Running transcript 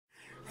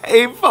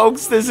Hey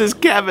folks, this is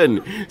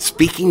Kevin,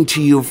 speaking to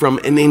you from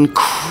an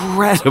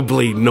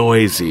incredibly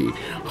noisy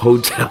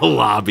hotel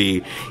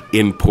lobby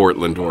in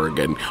Portland,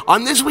 Oregon.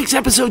 On this week's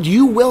episode,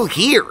 you will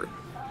hear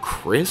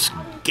Chris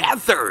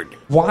Gethard.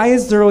 Why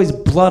is there always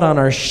blood on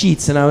our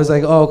sheets? And I was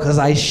like, oh, because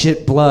I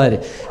shit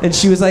blood. And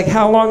she was like,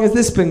 how long has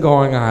this been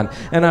going on?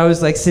 And I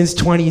was like, since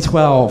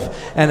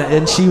 2012.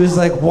 And she was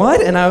like,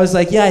 what? And I was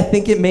like, yeah, I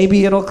think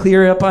it'll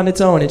clear up on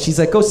its own. And she's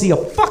like, go see a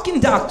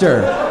fucking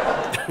doctor.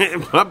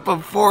 But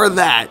before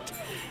that,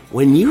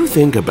 when you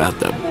think about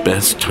the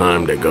best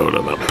time to go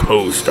to the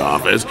post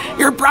office,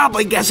 you're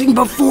probably guessing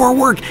before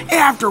work,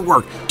 after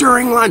work,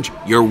 during lunch.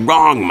 You're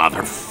wrong,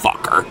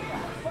 motherfucker.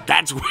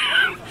 That's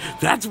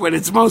when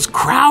it's most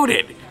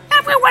crowded.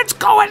 Everyone's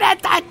going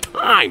at that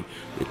time.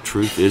 The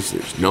truth is,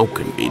 there's no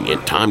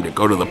convenient time to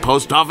go to the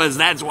post office.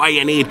 That's why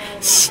you need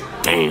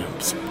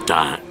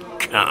Stamps.com.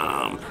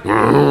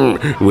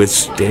 With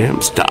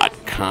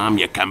Stamps.com,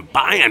 you can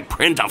buy and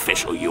print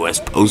official U.S.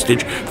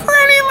 postage for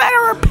any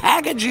letter or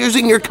package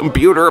using your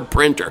computer or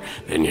printer.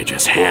 Then you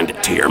just hand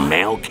it to your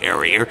mail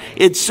carrier.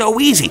 It's so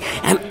easy.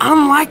 And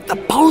unlike the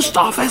post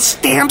office,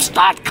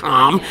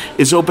 Stamps.com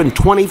is open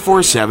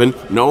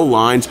 24/7, no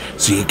lines,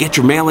 so you get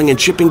your mailing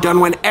and shipping done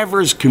whenever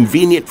is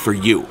convenient for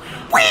you.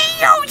 We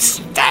use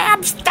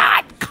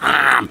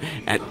Stamps.com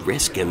at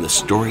Risk in the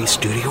Story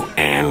Studio,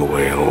 and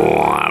we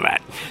love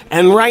it.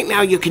 And right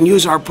now you can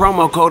use our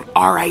promo code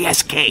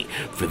RISK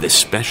for this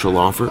special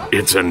offer.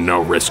 It's a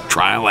no-risk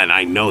trial, and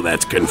I know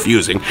that's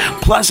confusing,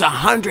 plus a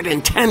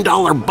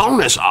 $110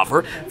 bonus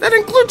offer that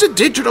includes a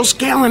digital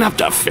scale and up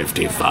to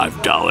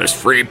 $55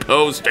 free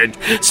postage.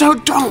 So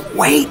don't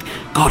wait.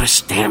 Go to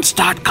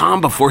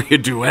Stamps.com before you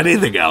do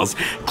anything else.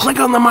 Click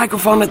on the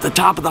microphone at the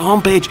top of the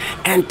homepage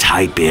and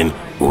type in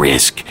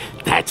RISK.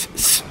 That's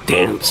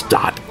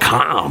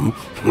Stamps.com.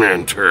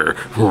 Enter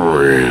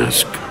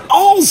RISK.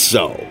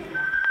 Also,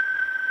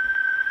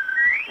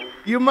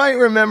 you might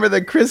remember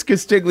that Chris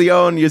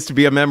Castiglione used to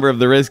be a member of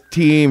the Risk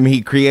team.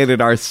 He created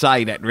our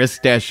site at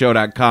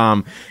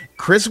risk-show.com.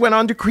 Chris went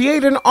on to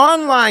create an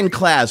online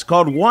class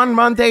called 1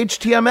 Month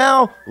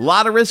HTML. A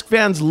lot of Risk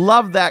fans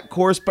love that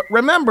course, but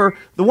remember,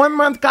 the 1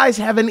 Month guys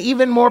have an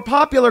even more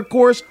popular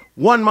course,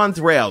 1 Month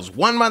Rails.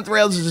 1 Month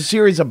Rails is a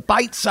series of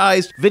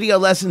bite-sized video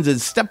lessons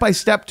and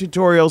step-by-step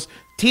tutorials.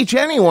 Teach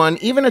anyone,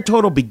 even a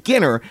total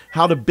beginner,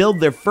 how to build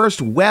their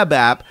first web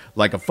app,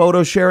 like a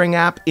photo sharing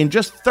app, in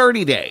just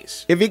 30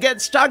 days. If you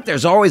get stuck,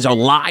 there's always a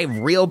live,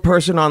 real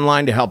person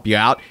online to help you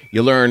out.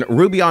 You learn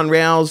Ruby on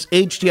Rails,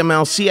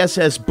 HTML,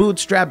 CSS,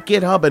 Bootstrap,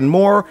 GitHub, and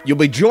more. You'll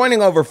be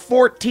joining over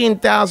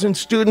 14,000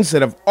 students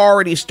that have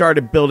already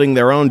started building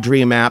their own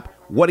dream app.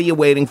 What are you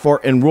waiting for?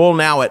 Enroll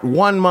now at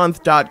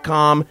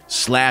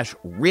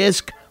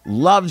onemonth.com/risk.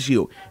 Loves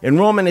you.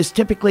 Enrollment is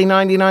typically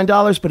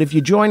 $99, but if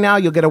you join now,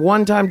 you'll get a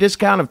one-time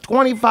discount of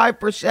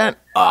 25%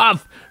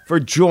 off for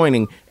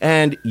joining,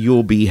 and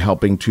you'll be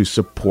helping to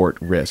support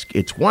Risk.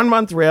 It's 1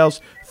 Month Rails,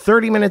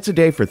 30 minutes a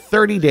day for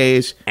 30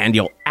 days, and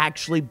you'll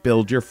actually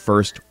build your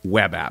first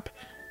web app.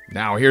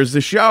 Now here's the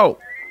show.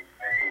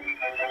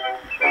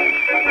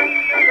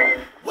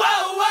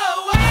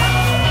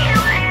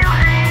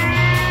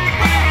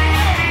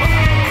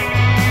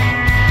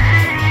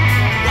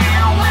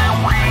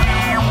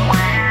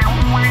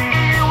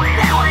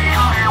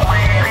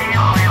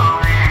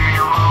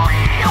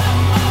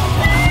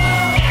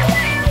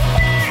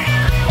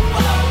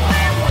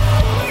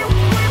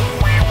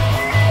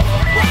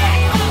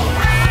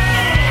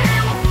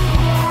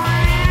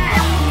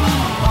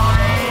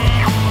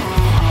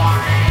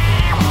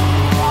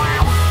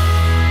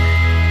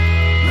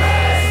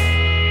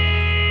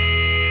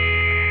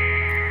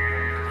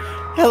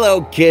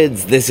 Hello,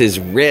 kids. This is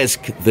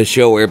Risk, the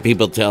show where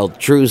people tell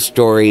true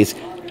stories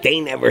they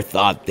never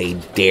thought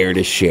they'd dare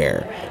to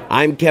share.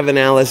 I'm Kevin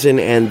Allison,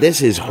 and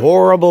this is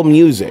horrible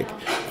music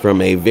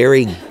from a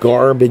very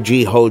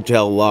garbagey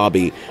hotel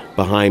lobby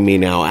behind me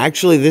now.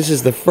 Actually, this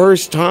is the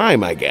first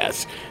time, I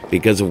guess,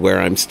 because of where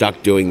I'm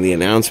stuck doing the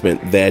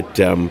announcement, that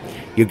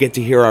you get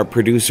to hear our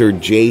producer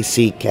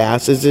J.C.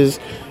 Cassis's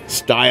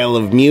style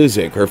of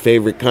music, her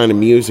favorite kind of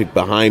music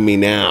behind me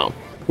now.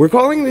 We're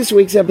calling this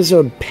week's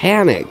episode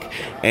Panic,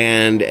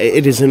 and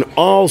it is an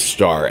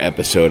all-star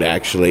episode,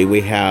 actually.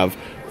 We have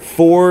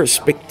 4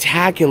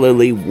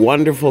 spectacularly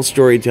wonderful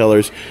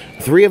storytellers,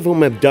 3 of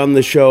whom have done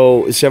the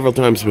show several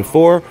times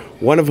before,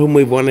 1 of whom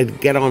we've wanted to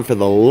get on for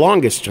the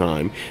longest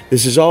time.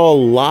 This is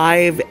all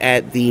live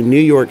at the New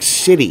York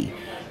City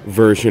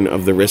version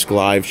of the Risk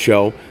Live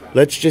show.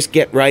 Let's just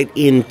get right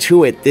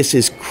into it. This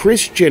is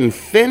Christian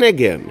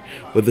Finnegan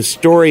with a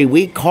story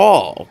we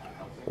call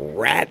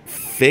Rat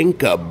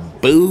Finka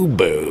Boo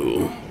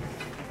Boo.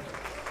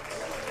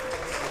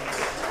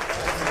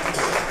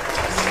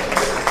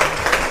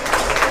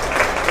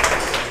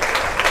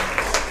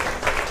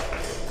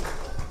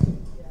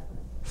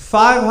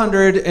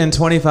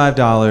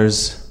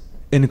 $525,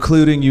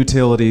 including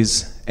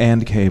utilities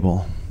and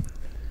cable.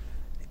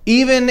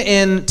 Even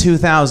in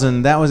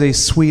 2000, that was a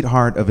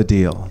sweetheart of a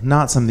deal.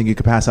 Not something you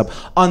could pass up.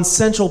 On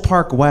Central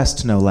Park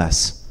West, no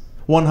less.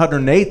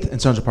 108th in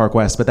Central Park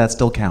West, but that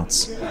still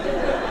counts.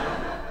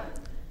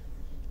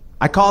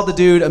 I called the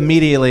dude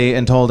immediately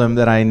and told him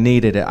that I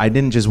needed it. I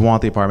didn't just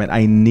want the apartment,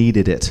 I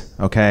needed it,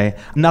 okay?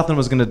 Nothing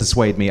was gonna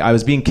dissuade me. I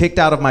was being kicked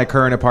out of my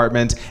current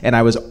apartment, and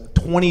I was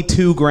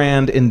 22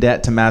 grand in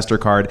debt to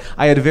MasterCard.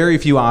 I had very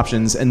few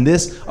options, and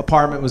this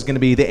apartment was gonna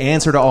be the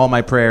answer to all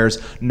my prayers,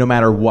 no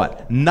matter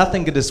what.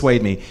 Nothing could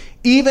dissuade me.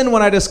 Even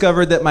when I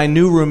discovered that my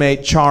new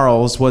roommate,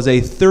 Charles, was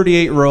a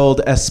 38-year-old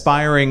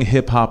aspiring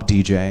hip-hop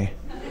DJ.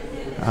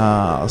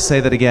 I'll say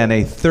that again,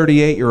 a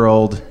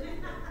 38-year-old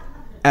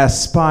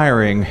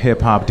aspiring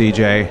hip-hop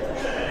DJ.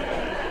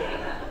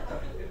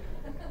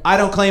 I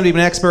don't claim to be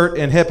an expert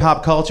in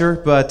hip-hop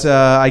culture, but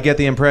I get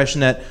the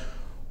impression that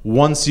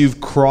once you've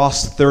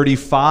crossed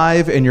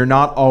 35 and you're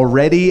not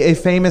already a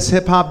famous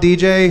hip-hop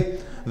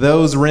DJ,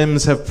 those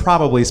rims have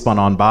probably spun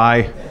on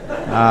by.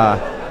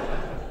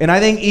 And I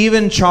think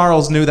even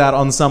Charles knew that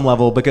on some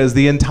level, because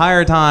the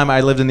entire time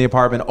I lived in the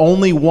apartment,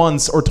 only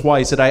once or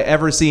twice did I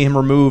ever see him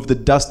remove the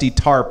dusty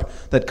tarp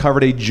that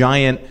covered a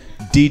giant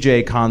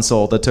DJ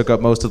console that took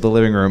up most of the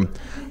living room.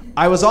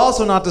 I was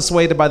also not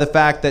dissuaded by the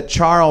fact that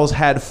Charles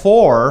had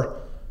four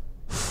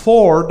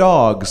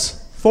dogs.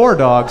 4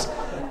 dogs.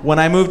 When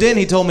I moved in,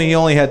 he told me he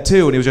only had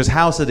 2, and he was just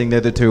house sitting the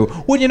other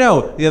 2. Wouldn't you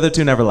know, the other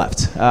 2 never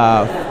left.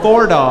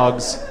 4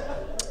 dogs,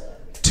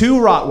 2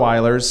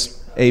 Rottweilers,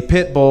 a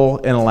pit bull,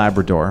 and a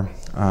Labrador.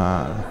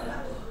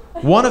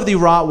 One of the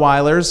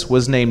Rottweilers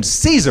was named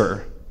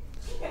Caesar.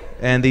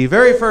 And the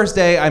very first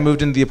day I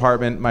moved into the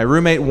apartment, my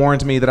roommate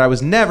warned me that I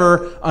was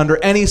never,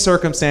 under any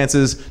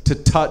circumstances, to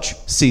touch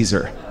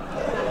Caesar.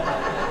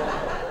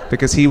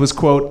 Because he was,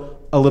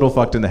 quote, a little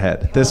fucked in the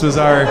head. This was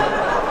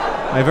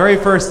my very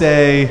first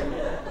day.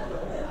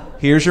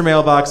 Here's your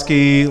mailbox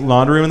key,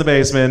 laundry room in the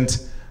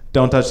basement.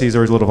 Don't touch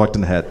Caesar, he's a little fucked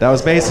in the head. That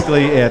was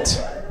basically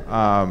it.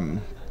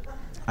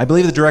 I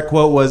believe the direct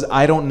quote was,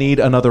 "I don't need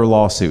another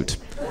lawsuit."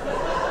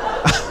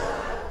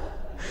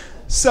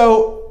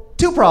 So,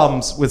 2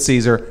 problems with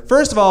Caesar.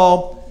 First of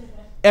all,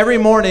 every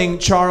morning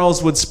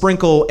Charles would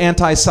sprinkle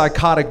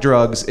antipsychotic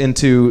drugs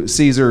into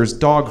Caesar's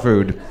dog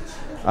food.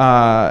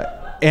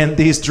 And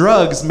these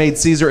drugs made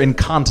Caesar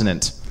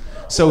incontinent.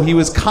 So he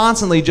was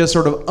constantly just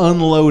sort of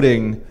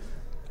unloading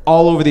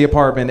all over the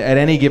apartment at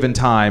any given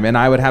time, and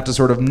I would have to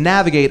sort of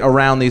navigate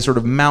around these sort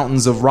of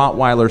mountains of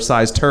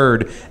Rottweiler-sized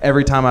turd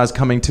every time I was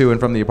coming to and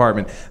from the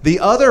apartment.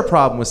 The other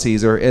problem with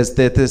Caesar is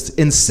that this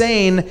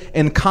insane,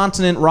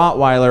 incontinent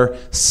Rottweiler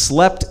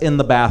slept in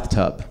the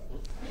bathtub.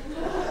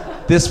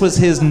 This was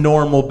his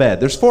normal bed.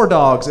 There's 4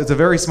 dogs. It's a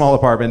very small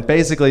apartment,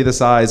 basically the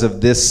size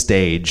of this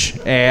stage,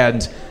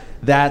 and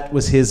that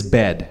was his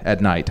bed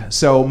at night.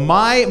 So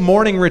my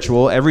morning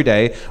ritual every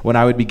day when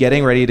I would be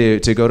getting ready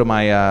to go to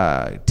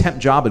my temp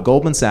job at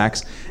Goldman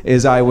Sachs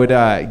is I would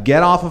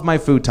get off of my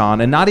futon,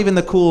 and not even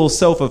the cool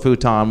sofa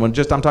futon, I'm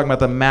talking about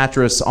the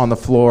mattress on the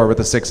floor with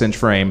a 6-inch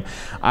frame.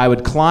 I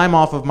would climb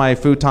off of my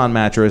futon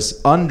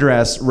mattress,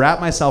 undress,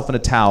 wrap myself in a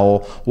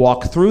towel,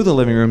 walk through the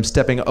living room,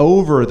 stepping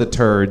over the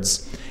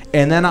turds,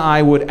 and then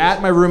I would,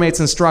 at my roommate's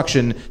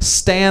instruction,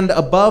 stand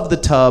above the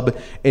tub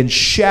and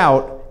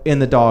shout in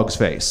the dog's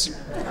face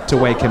to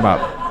wake him up.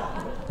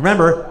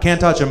 Remember, can't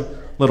touch him,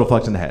 little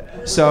fucked in the head.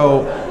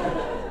 So,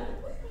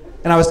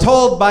 and I was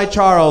told by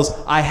Charles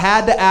I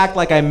had to act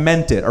like I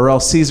meant it, or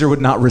else Caesar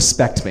would not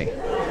respect me.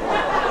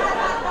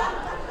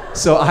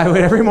 So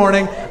every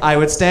morning, I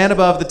would stand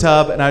above the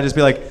tub and I'd just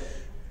be like,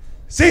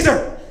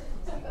 "Caesar!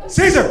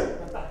 Caesar!"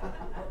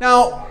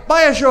 Now,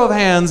 by a show of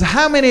hands,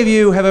 how many of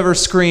you have ever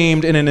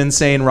screamed in an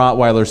insane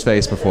Rottweiler's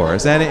face before?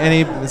 Is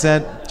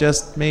that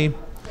just me?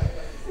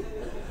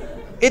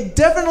 It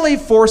definitely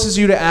forces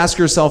you to ask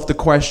yourself the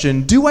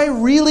question, do I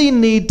really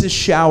need to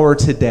shower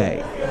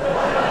today?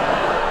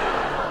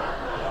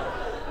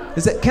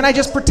 Can I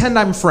just pretend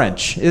I'm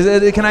French?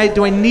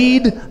 Do I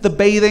need the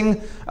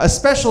bathing?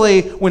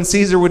 Especially when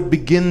Caesar would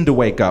begin to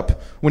wake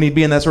up, when he'd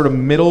be in that sort of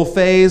middle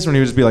phase, when he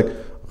would just be like,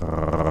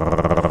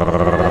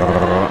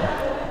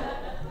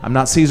 I'm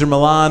not Caesar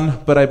Milan,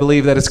 but I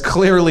believe that it's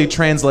clearly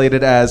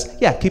translated as,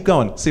 yeah, keep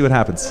going, see what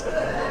happens.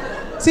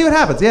 See what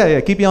happens, yeah,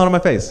 keep yelling in my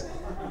face.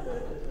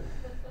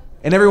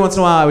 And every once in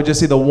a while, I would just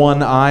see the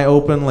one eye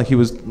open, like he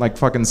was like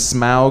fucking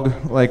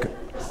Smaug, like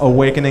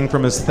awakening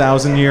from his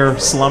 1,000-year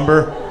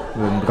slumber.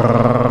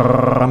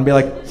 And be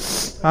like,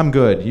 I'm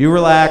good. You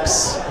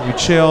relax, you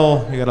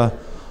chill. You got a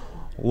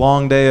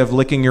long day of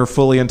licking your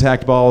fully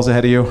intact balls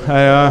ahead of you.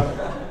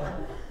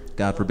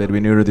 God forbid we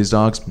neuter these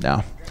dogs.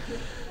 No.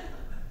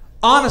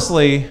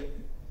 Honestly,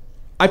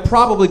 I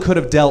probably could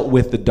have dealt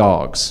with the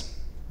dogs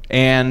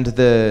and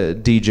the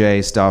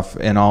DJ stuff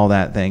and all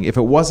that thing if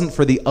it wasn't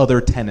for the other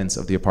tenants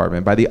of the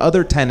apartment. By the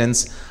other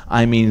tenants,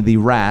 I mean the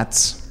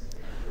rats,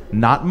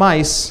 not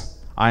mice.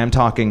 I am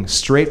talking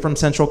straight from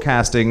central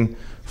casting,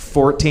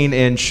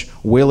 14-inch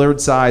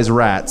Willard-size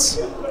rats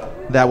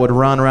that would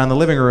run around the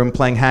living room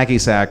playing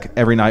hacky sack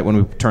every night when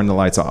we turned the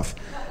lights off.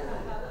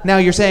 Now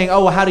you're saying,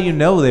 oh, well, how do you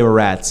know they were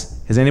rats?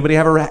 Has anybody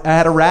ever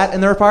had a rat in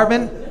their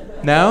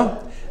apartment?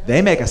 No?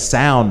 They make a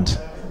sound.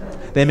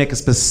 they make a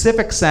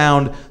specific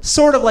sound,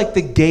 sort of like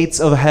the gates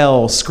of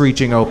hell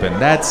screeching open.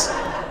 That's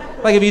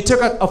like if you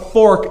took a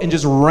fork and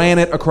just ran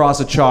it across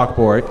a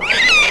chalkboard.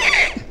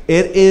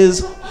 It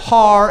is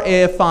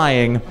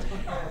horrifying.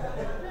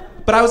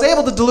 But I was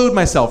able to delude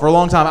myself for a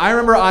long time. I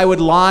remember I would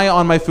lie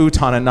on my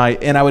futon at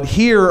night and I would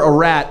hear a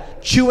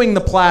rat chewing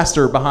the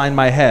plaster behind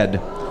my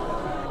head.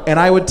 And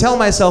I would tell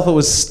myself it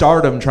was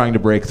stardom trying to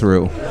break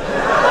through.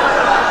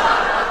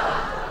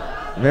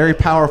 Very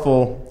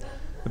powerful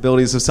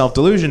abilities of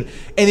self-delusion.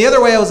 And the other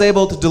way I was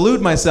able to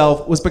delude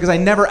myself was because I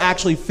never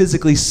actually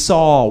physically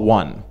saw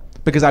one.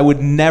 Because I would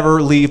never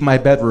leave my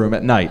bedroom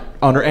at night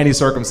under any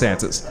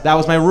circumstances. That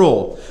was my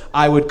rule.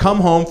 I would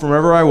come home from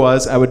wherever I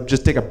was, I would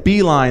just take a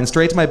beeline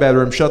straight to my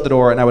bedroom, shut the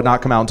door, and I would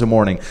not come out until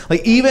morning.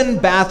 Like, even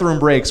bathroom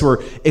breaks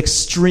were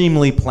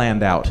extremely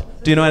planned out.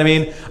 Do you know what I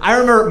mean? I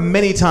remember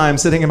many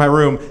times sitting in my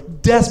room,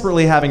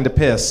 desperately having to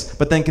piss,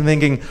 but then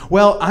thinking,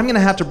 well, I'm going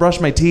to have to brush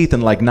my teeth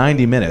in like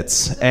 90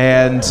 minutes,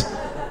 and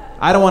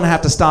I don't want to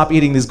have to stop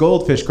eating these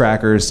goldfish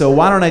crackers, so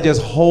why don't I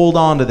just hold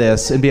on to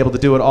this and be able to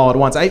do it all at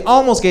once? I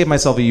almost gave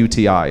myself a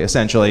UTI,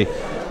 essentially.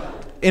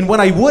 And when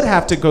I would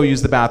have to go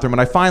use the bathroom,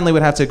 and I finally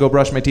would have to go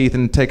brush my teeth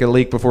and take a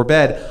leak before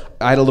bed,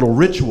 I had a little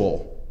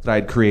ritual that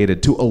I'd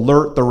created to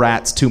alert the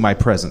rats to my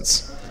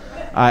presence.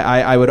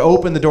 I would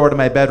open the door to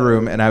my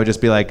bedroom, and I would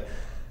just be like,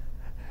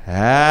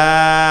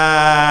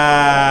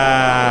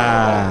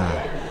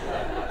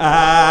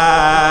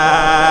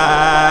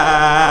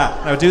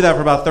 I would do that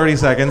for about 30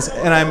 seconds,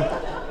 and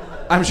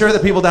I'm sure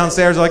that people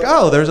downstairs are like,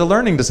 oh, there's a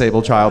learning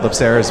disabled child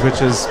upstairs,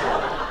 which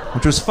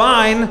was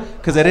fine,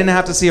 because I didn't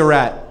have to see a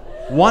rat.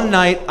 One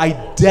night,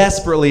 I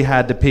desperately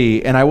had to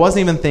pee, and I wasn't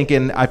even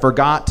thinking. I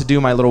forgot to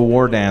do my little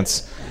war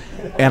dance,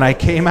 and I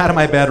came out of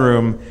my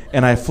bedroom,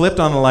 and I flipped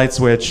on the light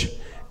switch,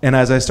 and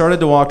as I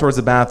started to walk towards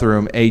the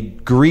bathroom, a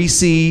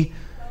greasy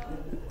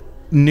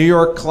New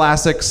York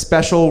Classic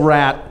special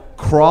rat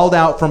crawled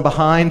out from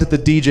behind the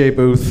DJ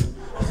booth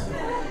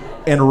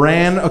and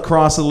ran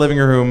across the living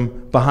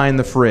room behind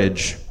the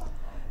fridge.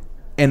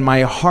 And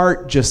my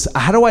heart just,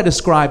 how do I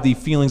describe the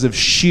feelings of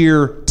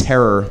sheer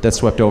terror that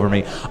swept over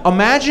me?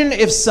 Imagine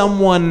if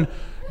someone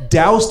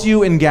doused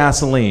you in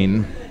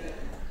gasoline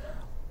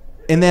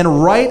and then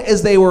right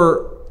as they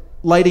were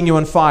lighting you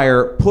on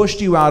fire,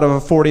 pushed you out of a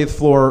 40th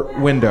floor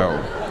window.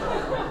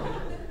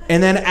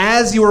 And then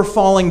as you were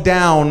falling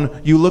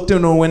down, you looked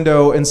into a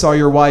window and saw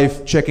your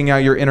wife checking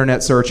out your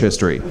internet search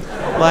history.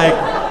 Like,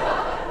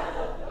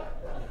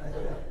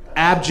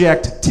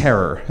 abject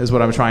terror is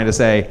what I'm trying to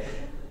say.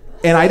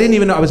 And I didn't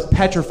even know, I was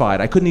petrified.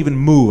 I couldn't even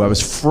move. I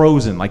was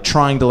frozen, like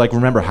trying to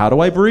remember, how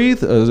do I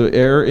breathe? Is there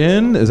air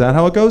in? Is that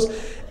how it goes?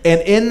 And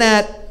in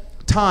that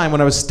time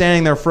when I was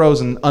standing there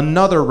frozen,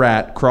 another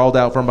rat crawled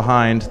out from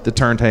behind the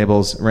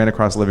turntables, ran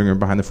across the living room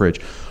behind the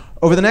fridge.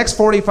 Over the next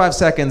 45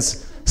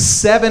 seconds,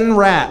 7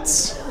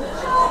 rats,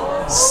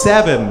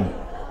 7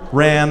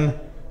 ran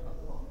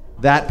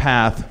that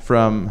path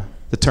from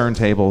the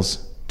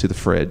turntables to the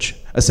fridge,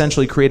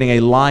 essentially creating a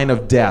line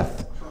of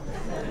death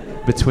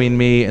between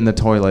me and the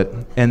toilet.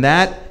 And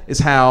that is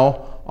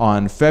how,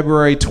 on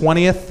February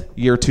 20th,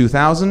 year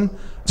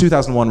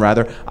 2001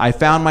 rather, I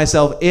found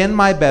myself in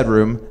my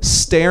bedroom,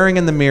 staring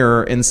in the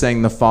mirror and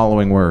saying the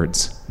following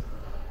words.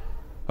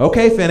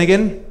 Okay,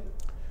 Finnegan,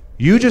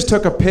 you just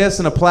took a piss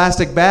in a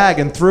plastic bag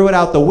and threw it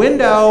out the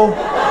window.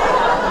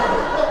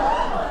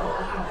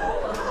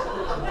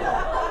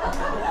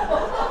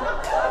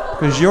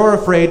 Because you're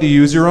afraid to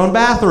use your own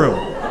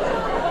bathroom.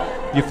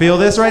 You feel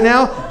this right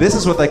now? This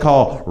is what they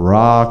call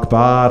rock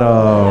bottom.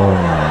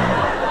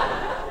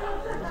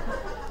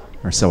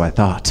 Or so I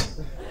thought.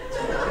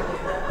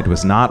 It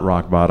was not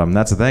rock bottom.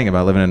 That's the thing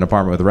about living in an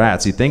apartment with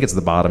rats. You think it's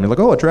the bottom. You're like,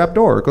 oh, a trap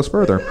door. It goes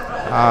further.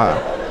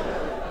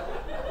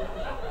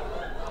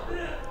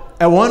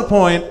 At one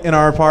point in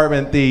our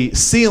apartment, the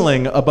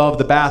ceiling above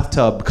the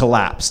bathtub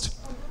collapsed.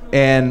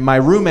 And my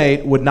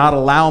roommate would not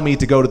allow me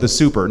to go to the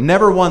super.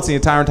 Never once the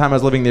entire time I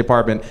was living in the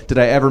apartment did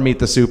I ever meet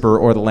the super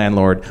or the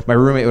landlord. My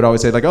roommate would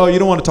always say, oh, you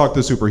don't want to talk to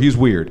the super. He's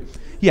weird.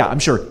 Yeah, I'm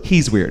sure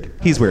he's weird.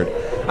 He's weird.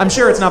 I'm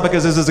sure it's not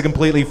because this is a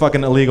completely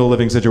fucking illegal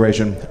living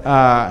situation.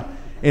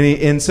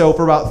 And so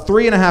for about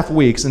 3.5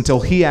 weeks, until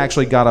he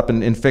actually got up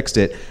and fixed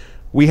it,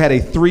 we had a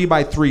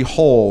 3x3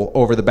 hole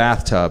over the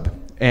bathtub.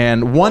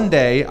 And one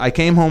day, I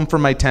came home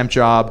from my temp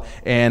job,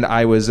 and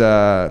I was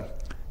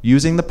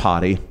using the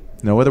potty.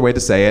 No other way to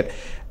say it.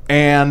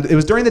 And it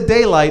was during the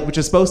daylight, which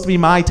is supposed to be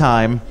my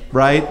time,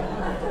 right?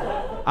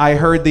 I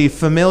heard the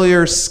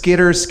familiar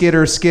skitter,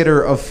 skitter,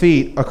 skitter of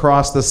feet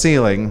across the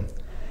ceiling,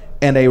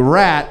 and a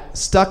rat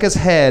stuck his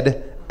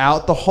head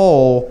out the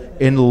hole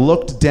and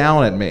looked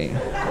down at me.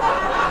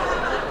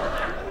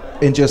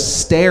 And just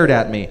stared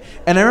at me.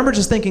 And I remember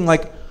just thinking,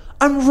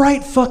 I'm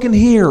right fucking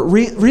here.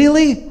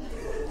 Really?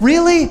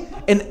 Really?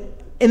 And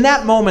in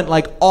that moment,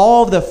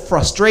 all the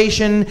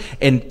frustration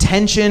and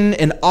tension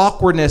and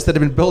awkwardness that had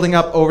been building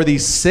up over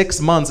these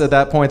 6 months at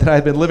that point that I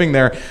had been living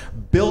there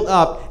built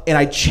up, and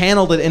I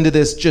channeled it into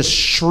this just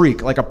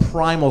shriek, like a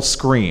primal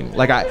scream.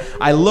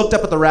 I looked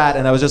up at the rat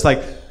and I was just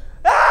like,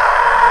 ah!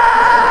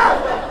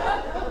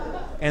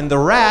 And the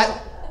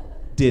rat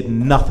did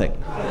nothing.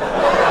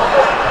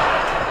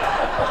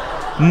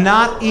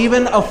 Not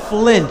even a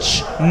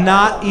flinch,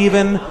 not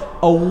even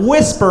a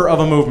whisper of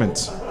a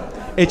movement.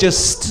 It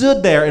just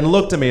stood there and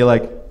looked at me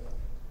like,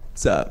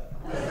 what's up?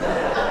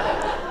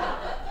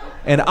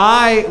 And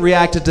I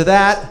reacted to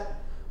that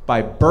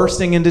by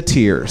bursting into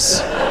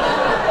tears.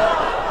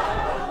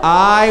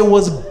 I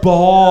was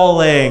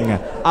bawling.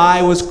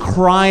 I was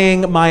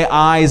crying my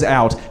eyes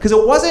out. Because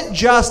it wasn't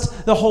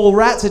just the whole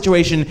rat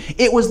situation,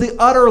 it was the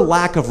utter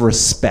lack of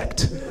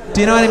respect.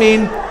 Do you know what I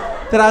mean?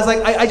 That I was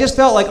like, I just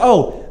felt like,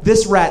 oh,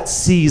 this rat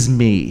sees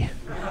me.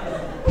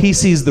 He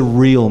sees the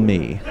real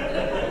me.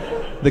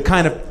 The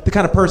kind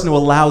of person who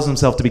allows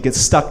himself to get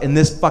stuck in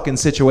this fucking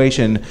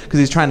situation because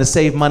he's trying to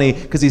save money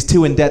because he's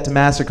too in debt to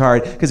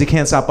MasterCard because he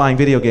can't stop buying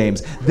video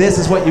games. This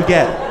is what you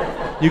get.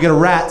 You get a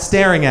rat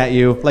staring at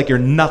you like you're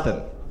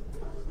nothing.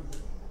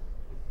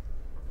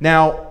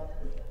 Now,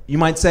 you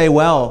might say,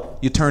 well,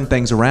 you turned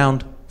things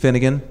around,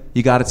 Finnegan.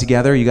 You got it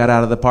together. You got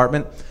out of the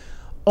apartment.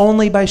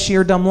 Only by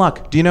sheer dumb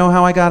luck. Do you know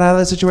how I got out of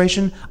that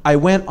situation? I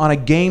went on a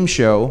game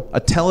show, a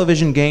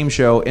television game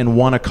show, and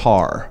won a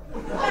car.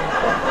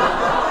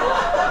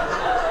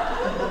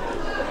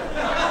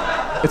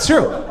 It's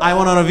true. I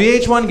went on a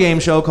VH1 game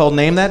show called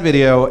Name That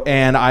Video,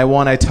 and I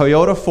won a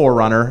Toyota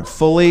 4Runner,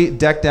 fully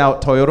decked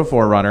out Toyota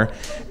 4Runner,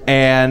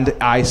 and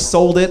I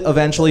sold it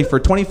eventually for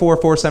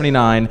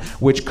 $24,479,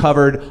 which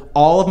covered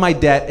all of my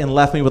debt and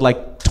left me with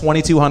like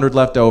 $2,200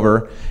 left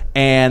over,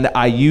 and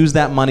I used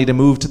that money to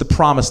move to the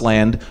promised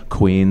land,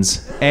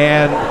 Queens.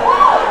 And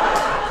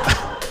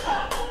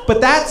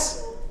but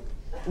that's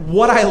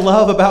what I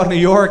love about New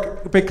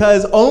York,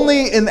 because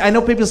I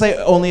know people say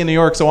only in New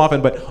York so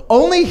often, but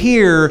only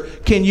here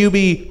can you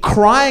be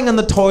crying on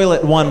the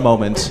toilet one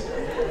moment,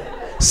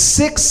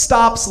 6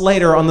 stops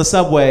later on the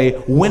subway,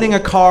 winning a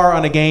car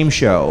on a game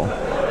show,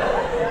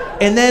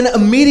 and then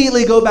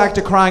immediately go back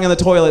to crying on the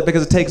toilet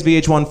because it takes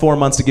VH1 4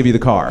 months to give you the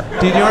car.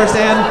 Do you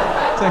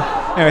understand? So,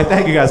 anyway,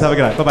 thank you guys. Have a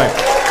good night.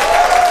 Bye-bye.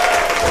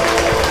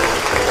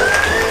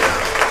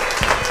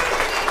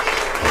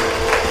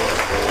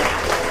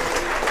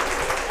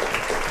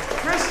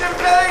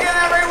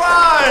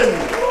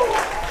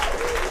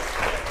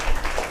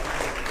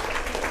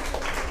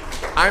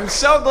 I'm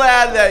so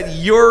glad that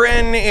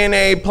urine in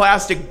a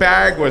plastic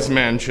bag was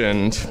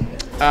mentioned.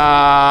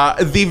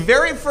 The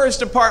very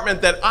first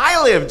apartment that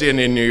I lived in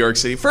New York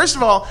City, first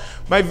of all,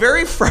 my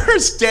very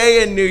first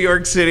day in New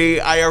York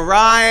City, I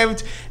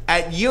arrived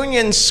at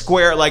Union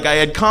Square, like I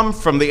had come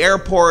from the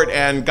airport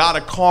and got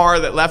a car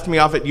that left me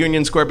off at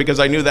Union Square because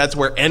I knew that's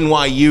where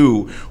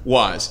NYU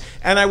was.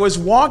 And I was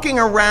walking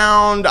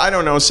around, I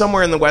don't know,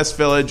 somewhere in the West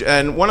Village,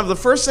 and one of the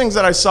first things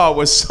that I saw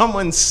was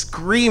someone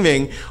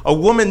screaming, a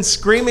woman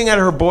screaming at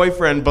her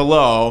boyfriend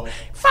below,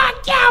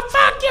 fuck you,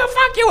 fuck you,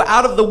 fuck you,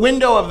 out of the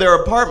window of their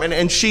apartment,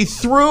 and she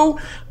threw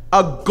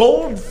a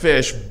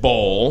goldfish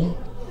bowl,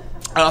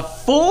 a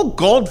full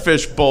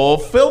goldfish bowl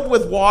filled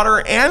with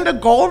water and a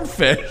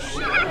goldfish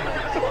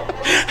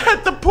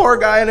at the poor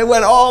guy, and it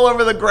went all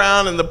over the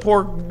ground, and the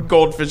poor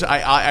goldfish,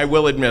 I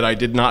will admit, I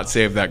did not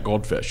save that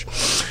goldfish.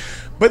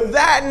 But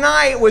that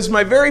night was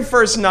my very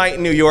first night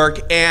in New York,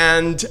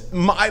 and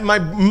my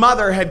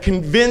mother had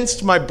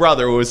convinced my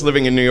brother, who was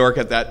living in New York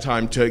at that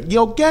time, to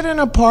get an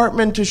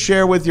apartment to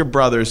share with your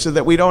brother so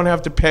that we don't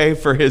have to pay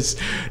for his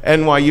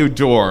NYU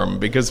dorm,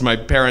 because my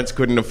parents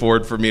couldn't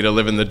afford for me to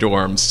live in the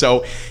dorms.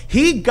 So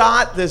he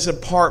got this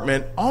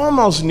apartment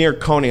almost near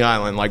Coney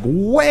Island, like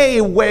way,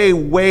 way,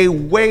 way,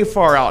 way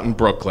far out in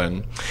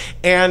Brooklyn.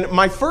 And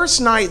my first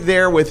night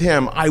there with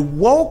him, I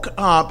woke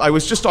up, I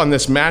was just on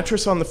this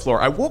mattress on the floor.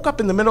 I woke up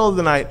in the middle of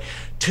the night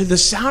to the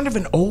sound of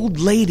an old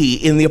lady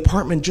in the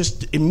apartment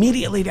just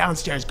immediately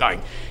downstairs going,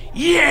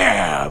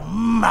 "Yeah,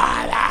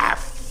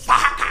 motherfucker!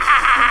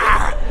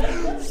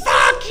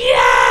 Fuck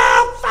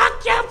you!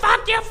 Fuck you!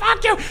 Fuck you!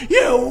 Fuck you!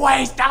 You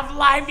waste of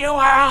life! You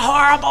are a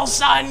horrible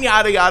son!"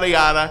 Yada, yada,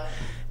 yada.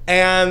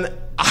 And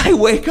I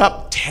wake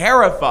up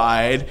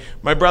terrified.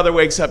 My brother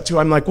wakes up too.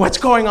 I'm like, "What's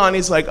going on?"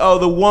 He's like, "Oh,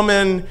 the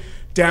woman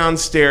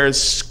downstairs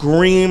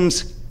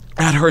screams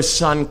at her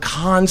son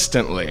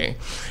constantly."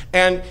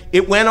 And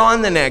it went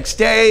on the next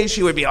day.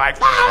 She would be like,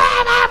 "Bah,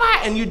 bah, bah, bah,"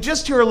 and you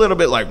just hear a little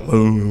bit like,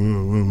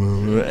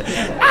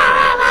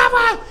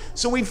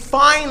 so we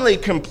finally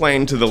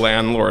complained to the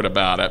landlord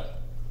about it.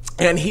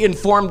 And he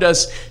informed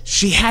us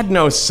she had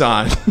no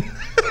son.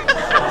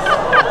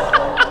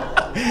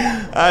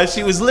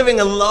 She was living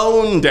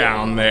alone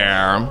down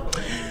there.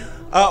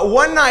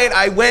 One night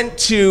I went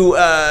to,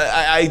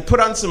 I put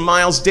on some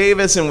Miles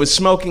Davis and was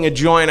smoking a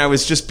joint. I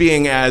was just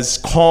being as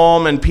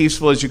calm and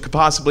peaceful as you could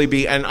possibly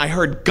be. And I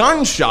heard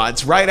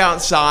gunshots right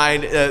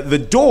outside the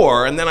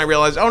door. And then I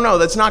realized, oh no,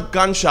 that's not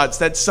gunshots.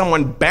 That's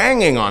someone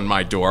banging on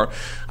my door.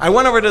 I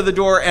went over to the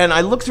door and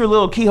I looked through a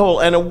little keyhole,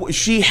 and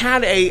she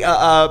had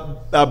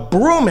a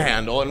broom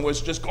handle and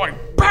was just going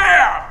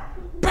bam,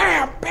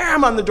 bam,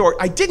 bam on the door.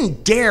 I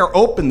didn't dare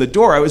open the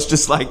door. I was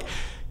just like,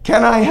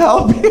 "Can I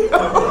help you?"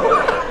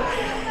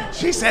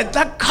 She said,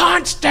 "The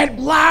constant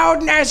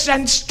loudness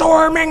and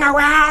storming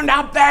around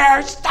up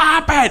there,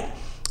 stop it."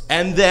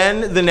 And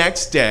then the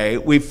next day,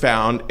 we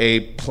found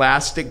a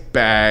plastic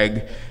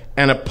bag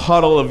and a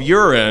puddle of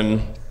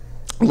urine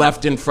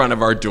left in front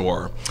of our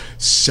door.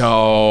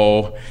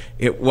 So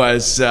it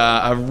was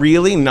a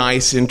really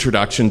nice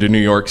introduction to New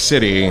York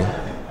City.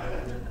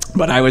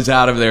 But I was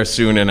out of there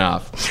soon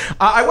enough.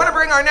 I want to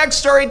bring our next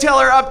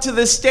storyteller up to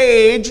the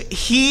stage.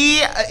 He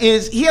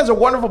has a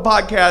wonderful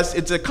podcast.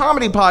 It's a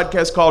comedy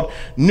podcast called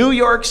New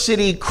York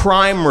City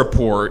Crime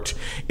Report.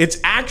 It's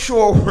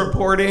actual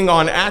reporting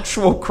on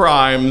actual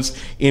crimes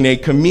in a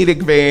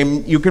comedic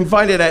vein. You can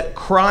find it at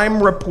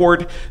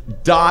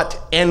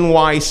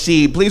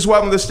crimereport.nyc. Please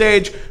welcome to the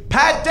stage,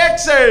 Pat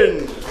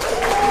Dixon.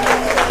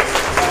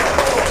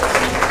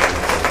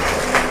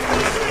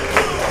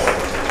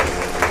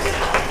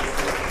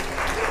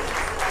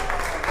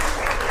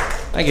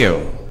 Thank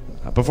you.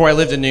 Before I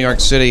lived in New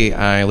York City,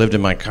 I lived in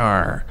my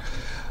car.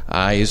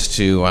 I used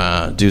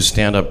to do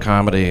stand-up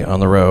comedy on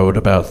the road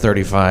about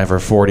 35 or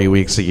 40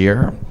 weeks a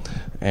year.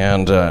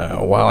 And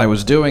while I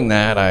was doing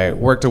that, I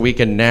worked a week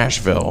in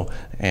Nashville,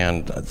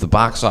 and the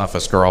box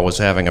office girl was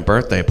having a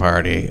birthday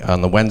party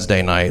on the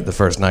Wednesday night, the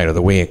first night of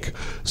the week.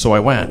 So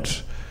I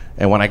went.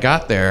 And when I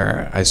got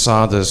there, I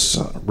saw this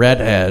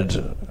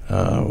redhead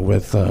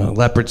with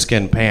leopard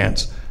skin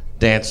pants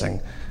dancing,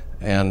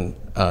 and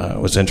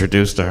was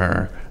introduced to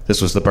her. This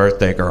was the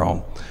birthday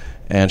girl.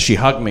 And she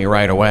hugged me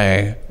right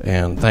away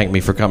and thanked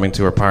me for coming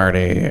to her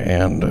party.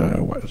 And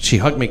she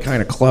hugged me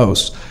kind of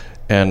close.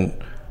 And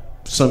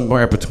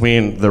somewhere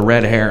between the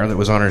red hair that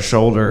was on her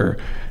shoulder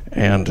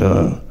and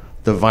the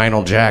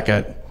vinyl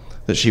jacket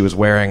that she was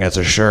wearing as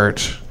a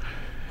shirt,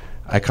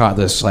 I caught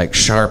this like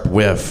sharp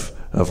whiff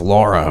of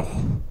Laura.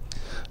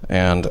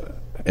 And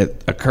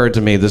it occurred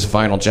to me this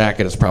vinyl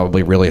jacket is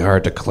probably really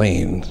hard to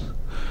clean.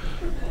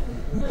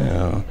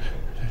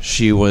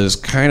 She was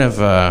kind of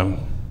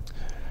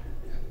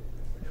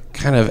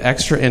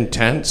extra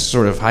intense,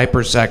 sort of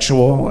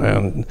hypersexual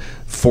and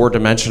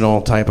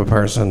four-dimensional type of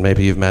person.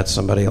 Maybe you've met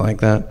somebody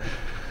like that.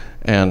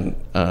 And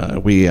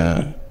we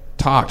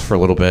talked for a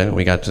little bit, and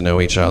we got to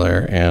know each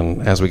other.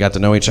 And as we got to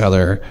know each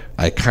other,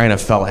 I kind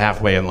of fell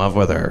halfway in love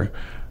with her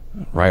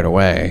right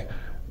away.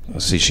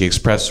 See, she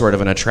expressed sort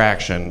of an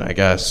attraction, I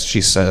guess. She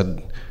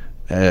said,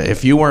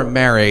 if you weren't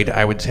married,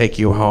 I would take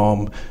you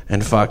home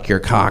and fuck your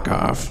cock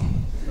off.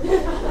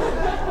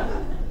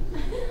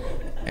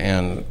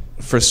 And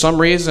for some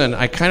reason,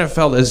 I kind of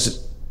felt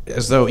as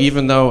though,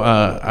 even though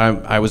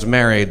I was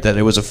married, that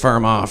it was a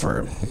firm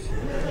offer.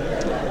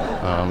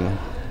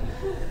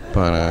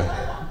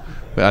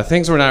 But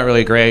things were not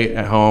really great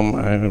at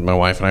home. My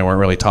wife and I weren't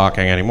really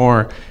talking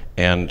anymore,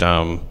 and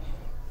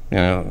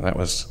that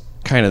was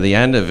kind of the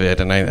end of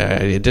it. And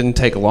it didn't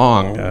take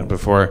long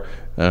before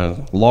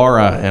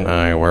Laura and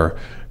I were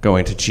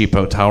going to cheap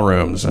hotel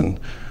rooms and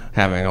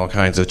having all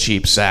kinds of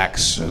cheap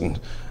sex and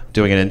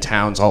doing it in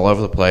towns all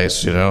over the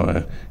place,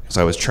 because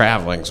I was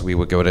traveling. So we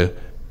would go to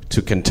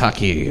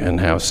Kentucky and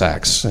have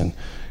sex. And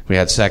we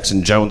had sex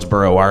in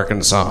Jonesboro,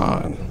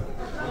 Arkansas.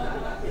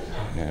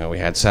 And we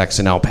had sex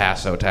in El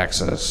Paso,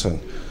 Texas,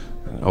 and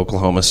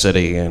Oklahoma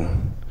City,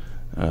 and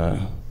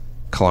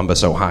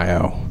Columbus,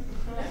 Ohio.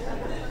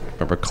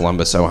 Remember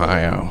Columbus,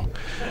 Ohio?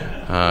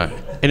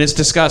 And it's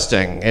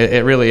disgusting.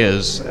 It really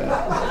is.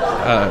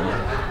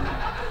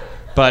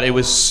 But it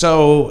was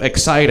so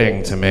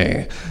exciting to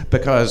me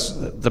because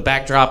the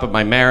backdrop of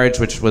my marriage,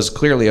 which was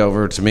clearly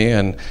over to me,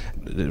 and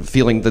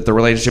feeling that the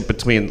relationship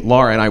between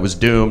Laura and I was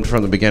doomed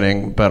from the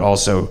beginning, but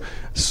also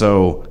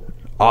so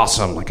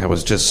awesome. Like I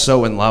was just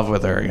so in love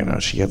with her.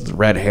 She had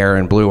red hair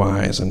and blue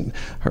eyes, and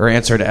her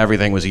answer to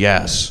everything was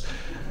yes.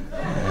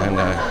 And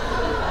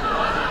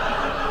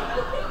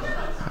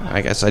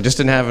I guess I just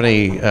didn't have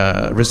any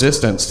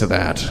resistance to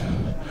that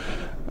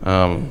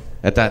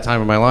at that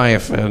time of my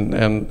life,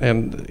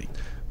 and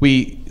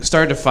we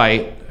started to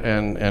fight,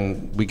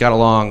 and we got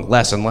along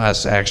less and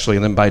less, actually.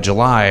 And then by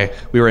July,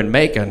 we were in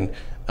Macon,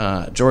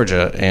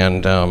 Georgia,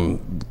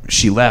 and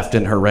she left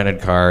in her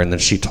rented car, and then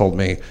she told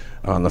me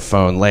on the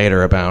phone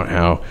later about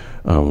how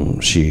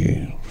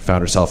she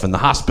found herself in the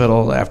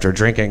hospital after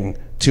drinking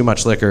too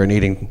much liquor and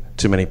eating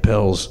too many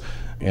pills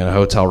in a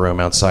hotel room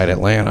outside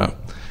Atlanta.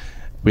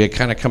 We had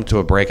kind of come to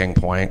a breaking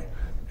point,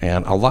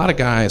 and a lot of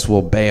guys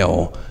will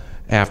bail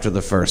after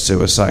the first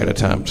suicide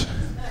attempt.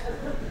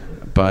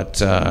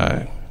 But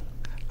I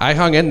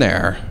hung in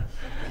there.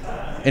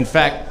 In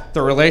fact,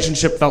 the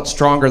relationship felt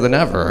stronger than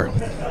ever.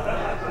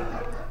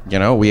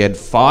 We had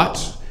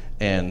fought,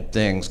 and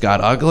things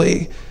got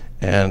ugly,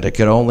 and it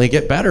could only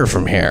get better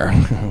from here.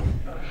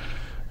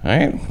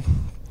 Right?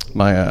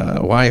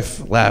 My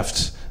wife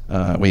left.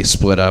 We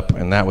split up,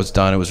 and that was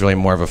done. It was really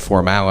more of a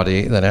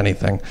formality than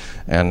anything.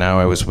 And now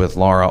I was with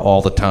Laura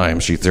all the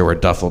time. She threw her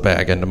duffel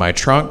bag into my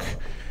trunk,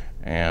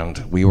 and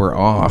we were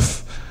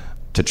off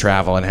to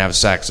travel and have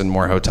sex in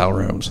more hotel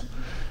rooms.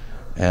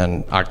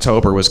 And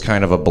October was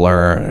kind of a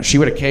blur. She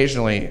would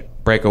occasionally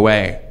break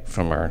away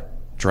from her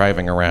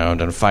driving around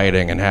and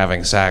fighting and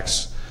having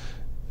sex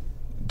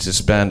to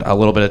spend a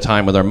little bit of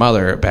time with her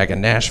mother back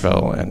in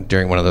Nashville. And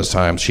during one of those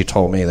times, she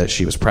told me that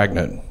she was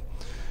pregnant.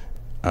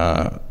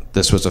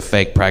 this was a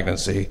fake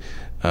pregnancy,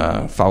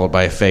 followed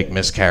by a fake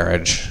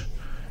miscarriage.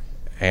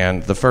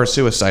 And the first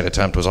suicide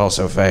attempt was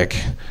also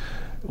fake.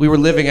 We were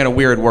living in a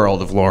weird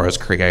world of Laura's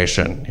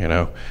creation, you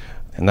know,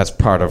 and that's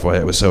part of why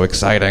it was so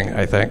exciting,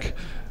 I think.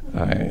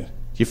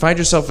 You find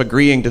yourself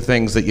agreeing to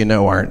things that you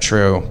know aren't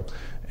true,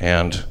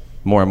 and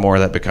more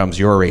that becomes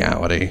your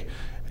reality.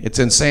 It's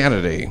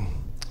insanity,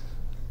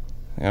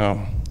 you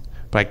know,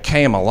 but I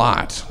came a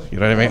lot, you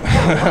know what I mean?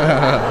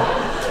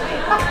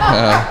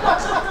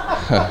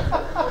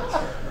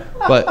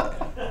 But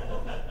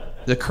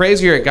the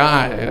crazier it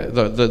got,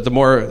 the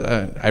more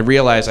I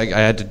realized I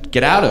had to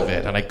get out of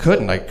it, and I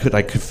couldn't. I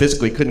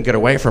physically couldn't get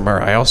away from her.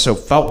 I also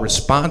felt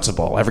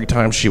responsible every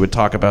time she would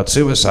talk about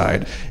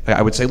suicide.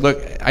 I would say,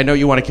 "Look, I know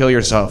you want to kill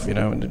yourself," you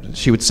know. And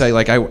she would say,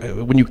 "Like,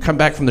 when you come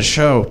back from the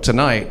show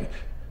tonight,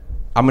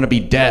 I'm going to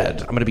be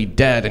dead. I'm going to be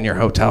dead in your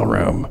hotel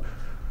room.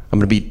 I'm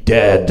going to be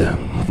dead."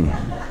 And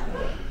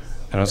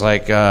I was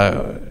like,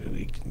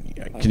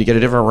 "Can you get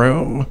a different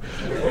room?"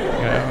 You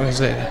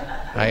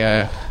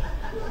know,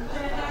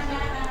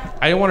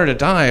 I didn't want her to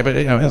die, but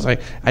you know, it's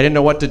like I didn't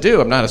know what to do.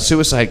 I'm not a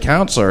suicide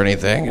counselor or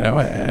anything, you know.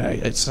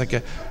 It's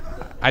like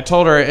I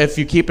told her, if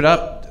you keep it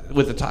up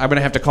with I'm going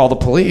to have to call the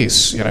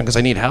police, you know, because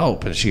I need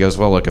help. And she goes,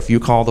 "Well, look, if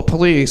you call the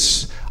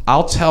police,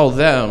 I'll tell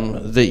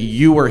them that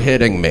you were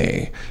hitting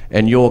me,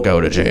 and you'll go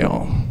to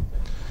jail."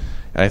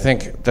 And I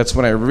think that's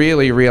when I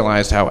really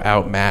realized how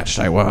outmatched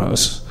I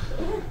was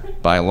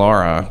by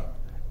Laura,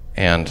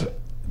 and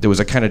there was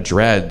a kind of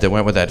dread that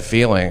went with that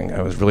feeling.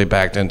 I was really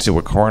backed into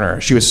a corner.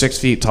 She was 6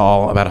 feet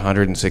tall, about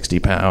 160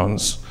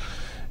 pounds,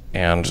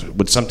 and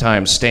would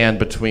sometimes stand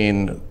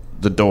between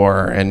the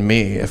door and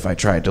me if I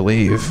tried to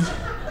leave.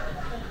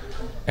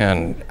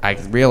 And I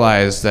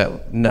realized that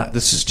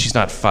she's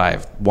not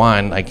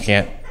 5'1". I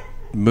can't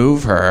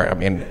move her. I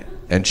mean,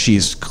 and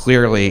she's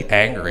clearly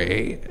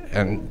angry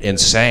and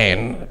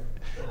insane.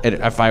 And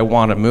if I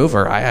want to move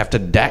her, I have to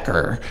deck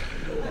her.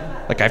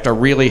 Like, I have to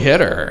really hit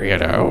her, you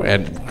know,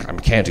 and I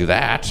can't do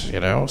that, you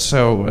know.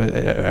 So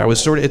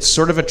it's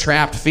sort of a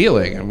trapped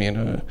feeling. I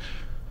mean,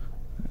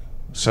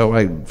 so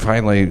I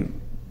finally,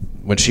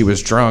 when she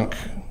was drunk,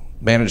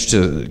 managed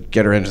to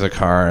get her into the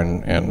car,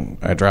 and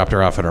I dropped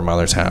her off at her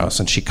mother's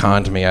house, and she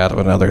conned me out of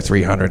another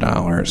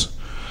 $300.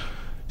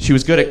 She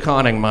was good at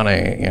conning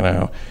money, you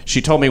know.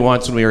 She told me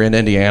once when we were in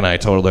Indiana, I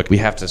told her, "Look, we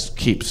have to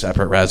keep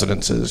separate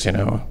residences, you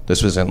know."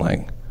 This was in,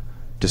 like,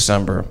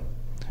 December.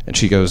 And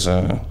she goes,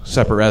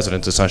 "Separate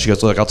residences, son." She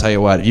goes, "Look, I'll tell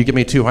you what, you give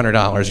me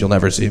 $200, you'll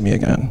never see me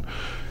again."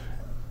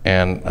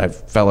 And I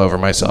fell over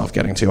myself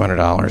getting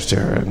 $200 to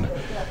her.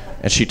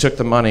 And she took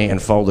the money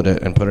and folded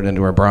it and put it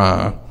into her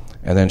bra.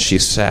 And then she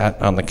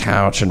sat on the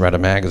couch and read a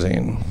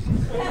magazine.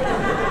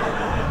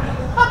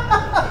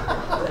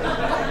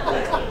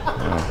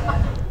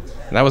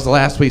 And that was the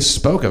last we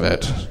spoke of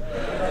it.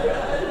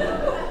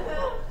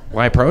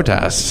 Why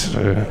protest?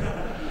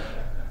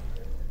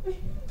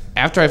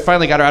 After I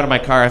finally got her out of my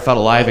car, I felt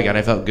alive again.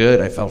 I felt good.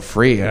 I felt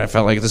free. And I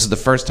felt like this is the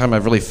first time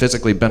I've really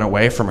physically been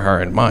away from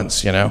her in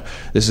months, you know.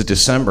 This is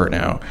December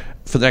now.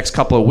 For the next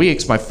couple of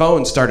weeks, my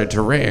phone started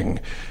to ring.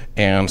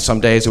 And some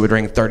days it would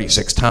ring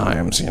 36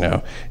 times, you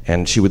know.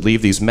 And she would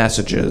leave these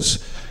messages.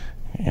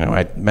 You know,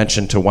 I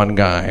mentioned to one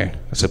guy,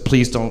 I said,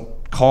 "Please don't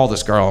call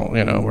this girl,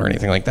 you know, or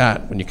anything like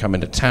that when you come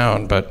into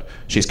town, but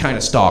she's kind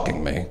of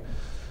stalking me."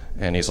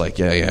 And he's like,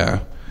 yeah.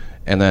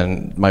 And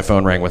then my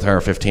phone rang with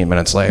her 15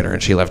 minutes later,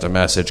 and she left a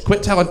message,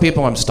 "Quit telling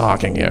people I'm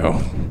stalking you."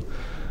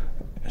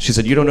 She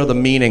said, "You don't know the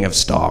meaning of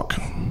stalk."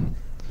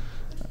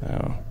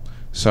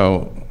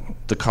 So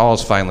the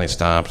calls finally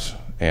stopped,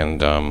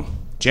 and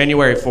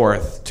January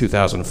 4th,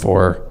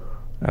 2004,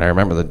 and I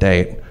remember the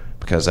date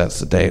because that's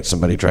the date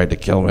somebody tried to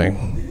kill me.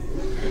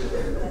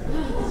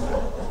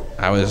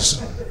 I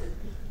was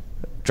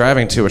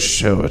driving to a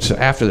show,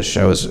 after the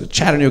show, was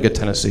Chattanooga,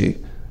 Tennessee.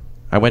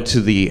 I went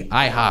to the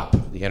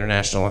IHOP, the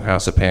International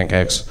House of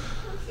Pancakes,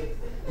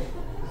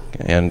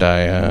 and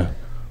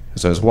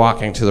as I was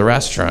walking to the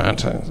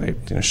restaurant, they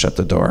shut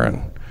the door,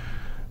 and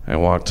I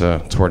walked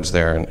towards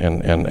there,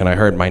 and I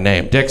heard my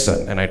name,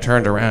 Dixon, and I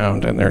turned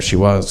around, and there she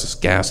was, this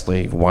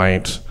ghastly,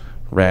 white,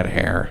 red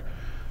hair,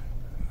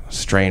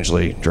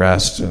 strangely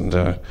dressed,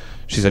 and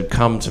she said,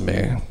 "Come to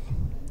me."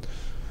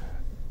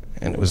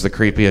 And it was the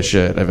creepiest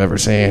shit I've ever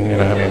seen, you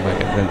know what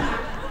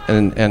I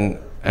mean?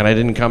 And I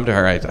didn't come to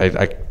her. I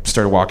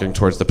started walking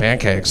towards the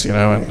pancakes, you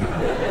know,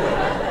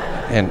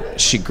 and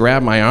she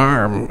grabbed my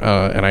arm,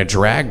 and I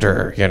dragged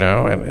her, you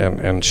know,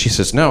 and she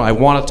says, "No, I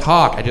want to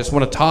talk. I just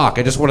want to talk.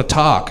 I just want to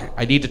talk.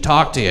 I need to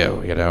talk to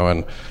you," you know,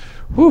 and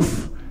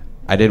woof.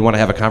 I did want to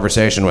have a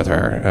conversation with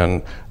her,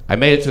 and I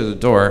made it to the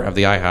door of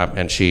the IHOP,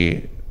 and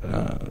she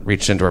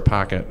reached into her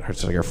pocket,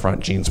 her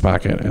front jeans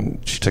pocket, and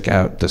she took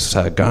out this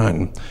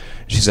gun.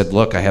 She said,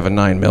 "Look, I have a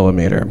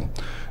 9mm,"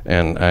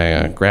 and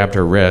I grabbed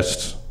her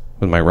wrist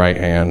with my right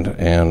hand,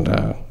 and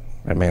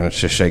I managed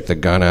to shake the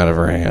gun out of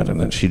her hand,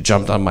 and then she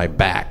jumped on my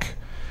back,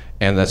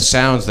 and the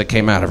sounds that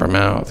came out of her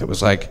mouth, it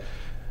was like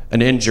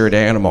an injured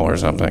animal or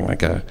something,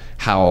 like a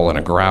howl and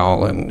a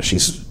growl, and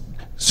she's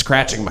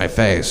scratching my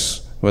face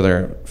with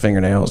her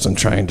fingernails and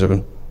trying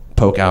to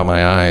poke out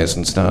my eyes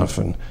and stuff,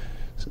 and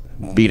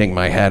beating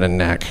my head and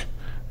neck.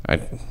 I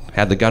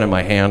had the gun in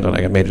my hand, and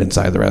I made it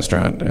inside the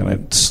restaurant, and I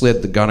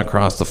slid the gun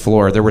across the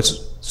floor. There were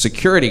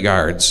security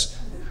guards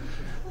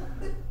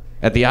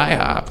at the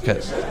IHOP,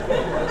 because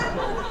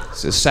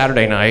it's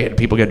Saturday night, and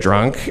people get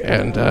drunk,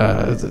 and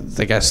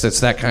I guess it's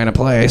that kind of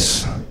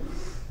place.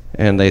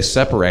 And they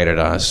separated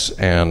us,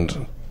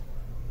 and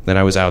then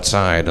I was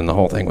outside, and the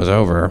whole thing was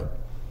over.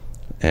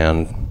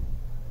 And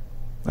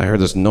I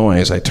heard this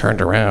noise. I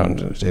turned around.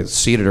 They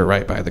seated her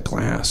right by the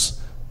glass,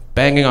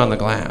 banging on the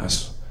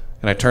glass.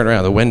 And I turned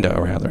around the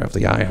window, rather, of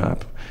the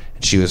IHOP.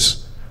 And she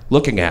was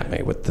looking at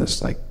me with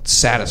this, like,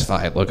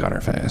 satisfied look on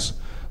her face,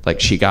 like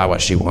she got what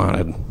she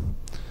wanted.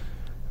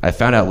 I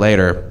found out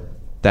later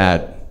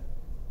that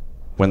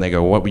when they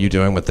go, "What were you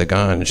doing with the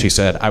gun?" She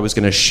said, "I was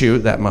going to shoot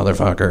that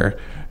motherfucker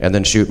and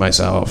then shoot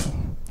myself."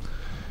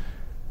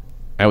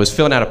 I was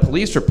filling out a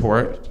police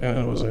report, and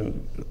it was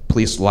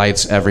police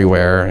lights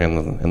everywhere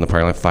in the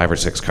parking lot, 5 or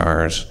 6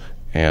 cars,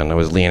 and I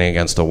was leaning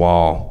against a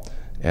wall,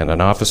 and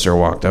an officer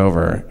walked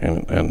over,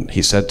 and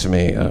he said to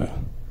me,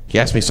 he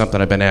asked me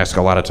something I've been asked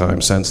a lot of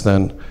times since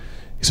then.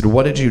 He said,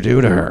 "What did you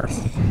do to her?"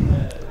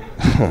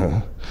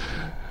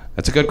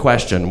 That's a good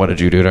question. What did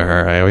you do to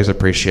her? I always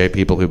appreciate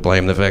people who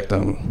blame the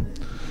victim.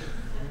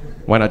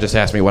 Why not just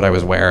ask me what I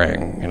was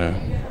wearing?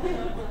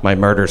 My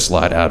murder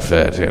slut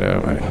outfit.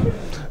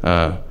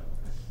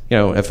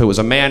 If it was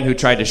a man who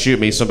tried to shoot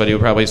me, somebody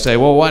would probably say,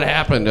 "Well, what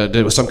happened?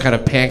 It was some kind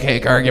of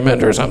pancake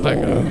argument or something."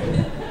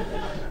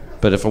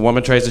 But if a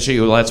woman tries to shoot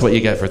you, well, that's what you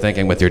get for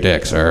thinking with your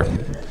dick, sir.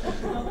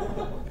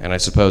 And I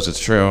suppose it's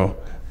true.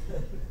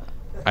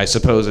 I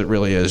suppose it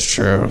really is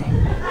true.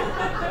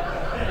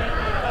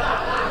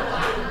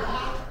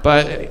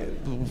 But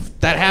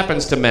that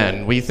happens to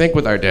men. We think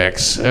with our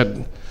dicks.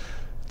 And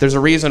there's a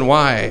reason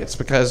why. It's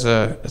because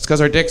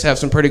our dicks have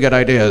some pretty good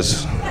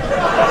ideas.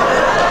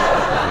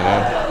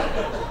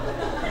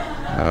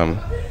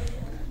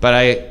 But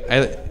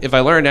if I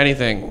learned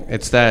anything,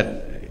 it's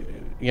that,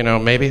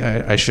 maybe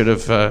I should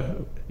have,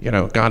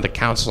 gone to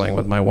counseling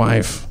with my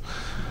wife.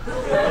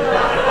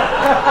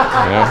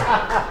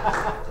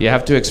 You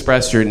have to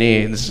express your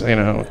needs,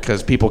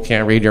 because people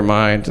can't read your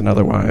mind, and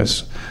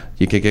otherwise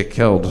you could get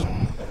killed.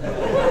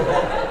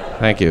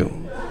 Thank you.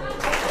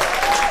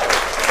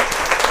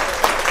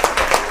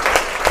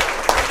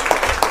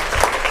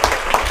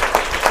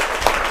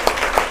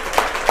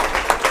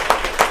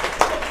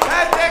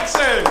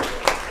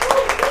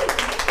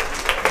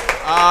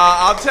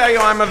 I'll tell you,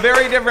 I'm a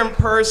very different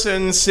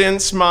person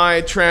since my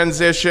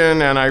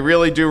transition, and I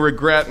really do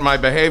regret my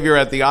behavior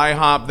at the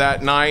IHOP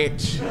that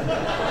night.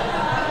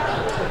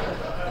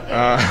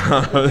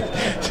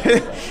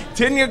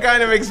 Didn't you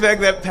kind of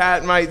expect that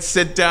Pat might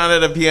sit down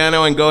at a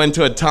piano and go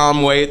into a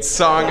Tom Waits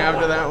song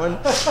after that one?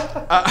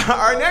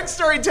 Our next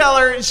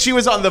storyteller, she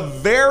was on the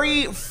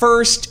very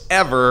first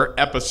ever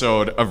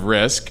episode of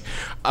Risk.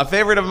 A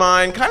favorite of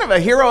mine, kind of a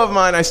hero of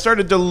mine. I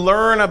started to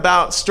learn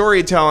about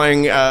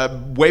storytelling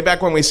way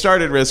back when we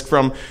started Risk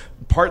from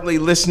partly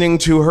listening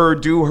to her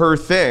do her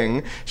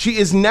thing. She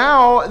is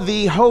now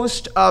the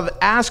host of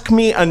Ask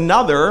Me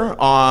Another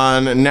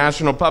on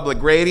National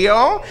Public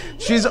Radio.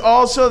 She's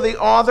also the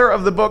author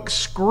of the book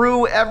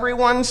Screw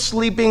Everyone,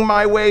 Sleeping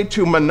My Way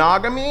to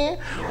Monogamy.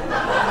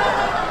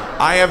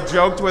 I have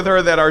joked with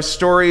her that our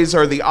stories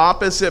are the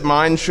opposite.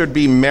 Mine should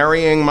be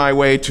marrying my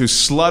way to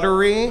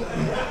sluttery.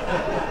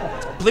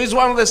 Please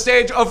welcome to the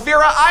stage,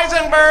 Ophira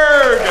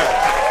Eisenberg.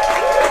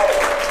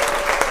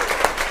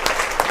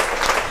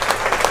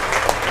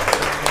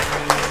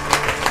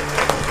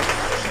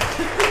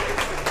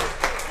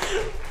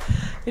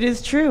 It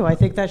is true. I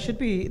think that should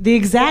be the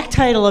exact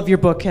title of your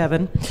book,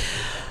 Kevin.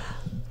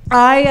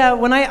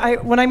 When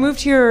I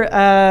moved here,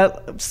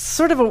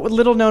 sort of a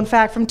little known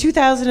fact, from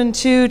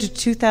 2002 to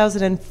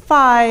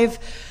 2005,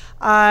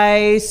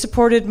 I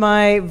supported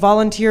my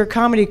volunteer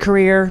comedy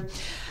career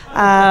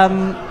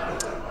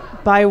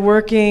by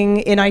working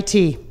in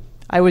IT.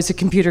 I was a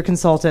computer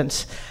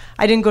consultant.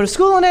 I didn't go to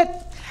school in it.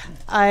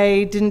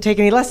 I didn't take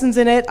any lessons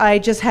in it. I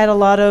just had a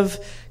lot of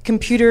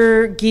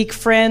computer geek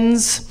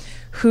friends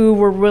who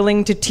were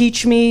willing to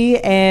teach me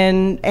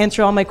and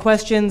answer all my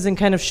questions and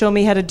kind of show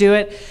me how to do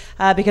it,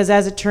 because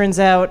as it turns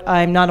out,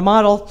 I'm not a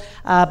model,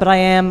 but I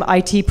am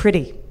IT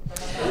pretty.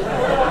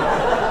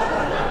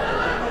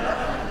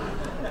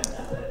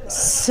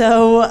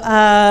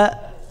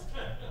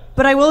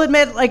 But I will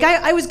admit,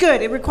 I was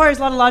good. It requires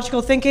a lot of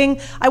logical thinking.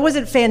 I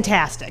wasn't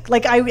fantastic.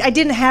 I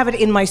didn't have it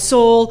in my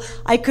soul.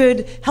 I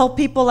could help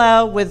people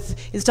out with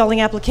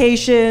installing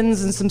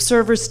applications and some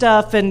server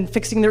stuff and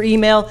fixing their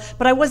email,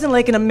 but I wasn't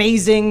like an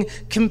amazing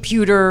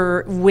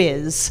computer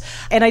whiz.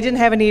 And I didn't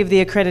have any of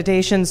the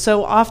accreditations,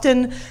 so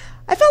often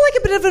I felt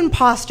like a bit of an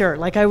imposter.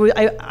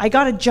 I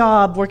got a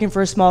job working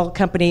for a small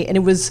company, and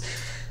it was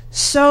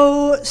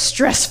so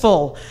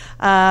stressful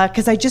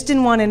because I just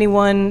didn't want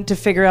anyone to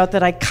figure out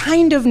that I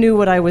kind of knew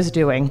what I was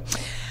doing.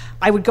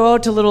 I would go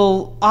out to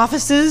little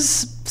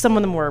offices. Some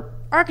of them were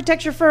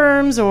architecture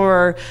firms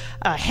or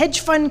hedge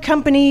fund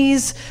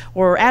companies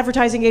or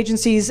advertising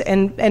agencies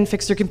and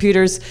fix their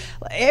computers.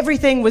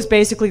 Everything was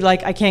basically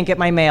like, I can't get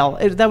my mail.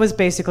 That was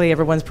basically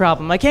everyone's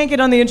problem. I can't get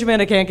on the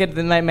internet, I can't get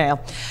my mail.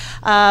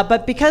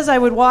 But because I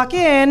would walk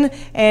in,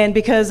 and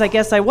because I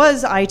guess I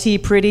was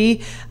IT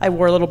pretty, I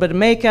wore a little bit of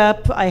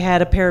makeup, I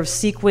had a pair of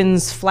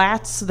sequins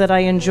flats that I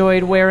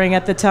enjoyed wearing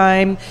at the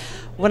time.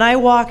 When I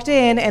walked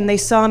in and they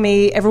saw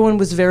me, everyone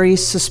was very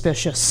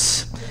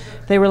suspicious.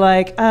 They were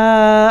like,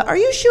 are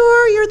you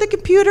sure you're the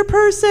computer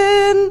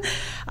person?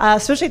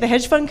 Especially the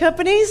hedge fund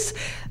companies.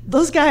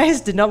 Those guys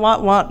did not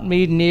want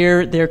me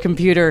near their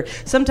computer.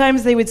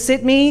 Sometimes they would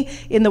sit me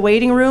in the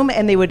waiting room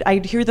and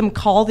I'd hear them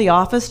call the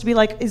office to be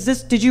like, is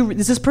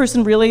this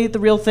person really the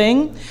real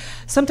thing?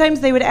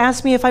 Sometimes they would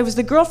ask me if I was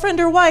the girlfriend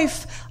or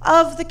wife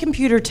of the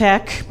computer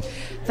tech,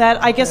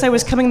 that I guess I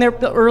was coming there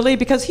early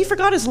because he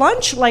forgot his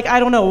lunch. Like, I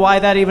don't know why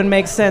that even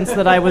makes sense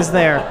that I was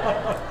there.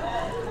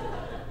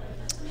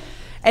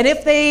 And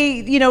if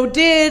they,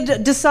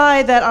 did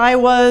decide that I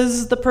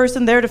was the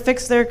person there to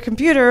fix their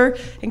computer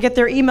and get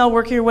their email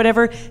working or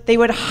whatever, they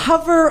would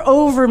hover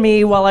over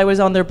me while I was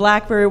on their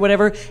BlackBerry or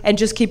whatever and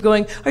just keep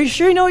going, are you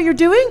sure you know what you're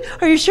doing?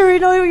 Are you sure you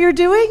know what you're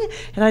doing?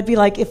 And I'd be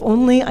like, if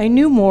only I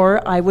knew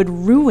more, I would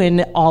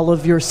ruin all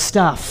of your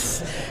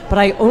stuff. But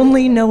I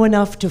only know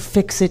enough to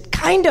fix it,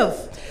 kind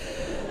of.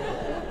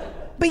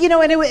 But,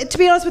 to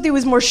be honest with you, it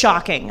was more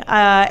shocking.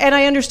 And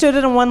I understood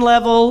it on one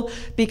level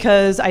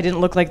because I didn't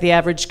look like the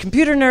average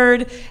computer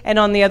nerd. And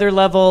on the other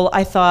level,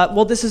 I thought,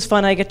 well, this is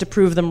fun. I get to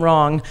prove them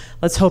wrong.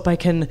 Let's hope I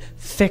can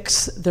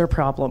fix their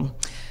problem.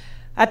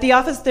 At the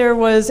office, there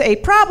was a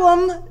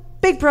problem,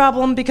 big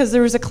problem, because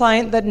there was a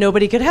client that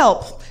nobody could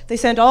help. They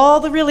sent all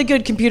the really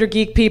good computer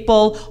geek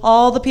people,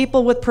 all the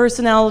people with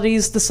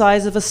personalities the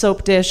size of a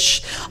soap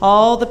dish,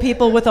 all the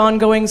people with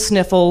ongoing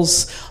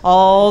sniffles,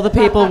 all the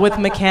people with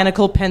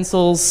mechanical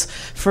pencils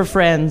for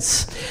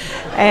friends.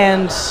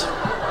 And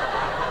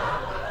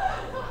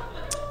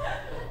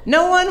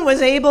no one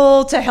was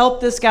able to help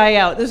this guy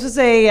out. This was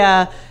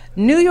a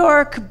New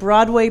York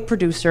Broadway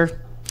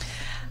producer.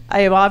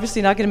 I am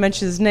obviously not going to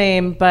mention his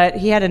name, but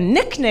he had a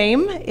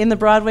nickname in the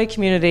Broadway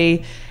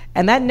community,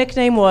 and that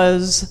nickname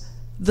was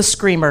the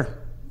Screamer.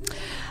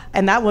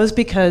 And that was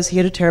because he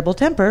had a terrible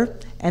temper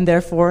and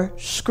therefore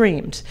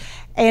screamed.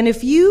 And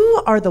if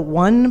you are the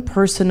one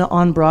person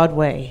on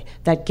Broadway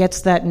that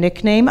gets that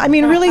nickname, I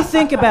mean, really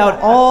think about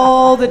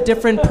all the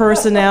different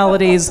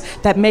personalities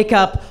that make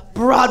up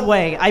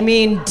Broadway. I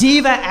mean,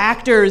 diva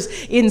actors,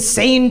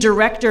 insane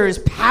directors,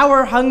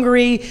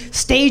 power-hungry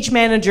stage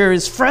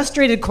managers,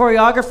 frustrated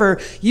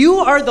choreographer. You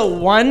are the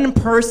one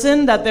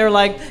person that they're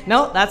like,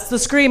 no, that's the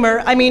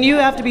Screamer. I mean, you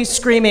have to be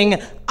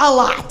screaming a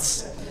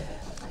lot.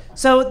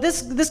 So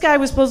this guy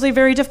was supposedly a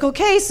very difficult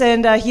case,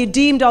 and he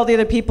deemed all the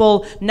other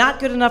people not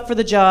good enough for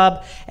the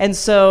job. And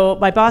so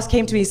my boss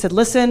came to me and said,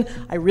 listen,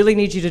 I really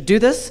need you to do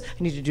this.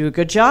 I need you to do a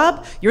good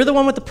job. You're the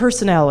one with the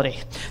personality.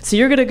 So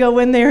you're going to go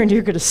in there and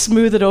you're going to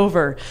smooth it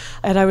over.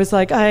 And I was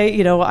like,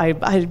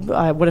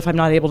 what if I'm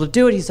not able to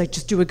do it? He's like,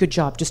 just do a good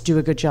job. Just do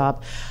a good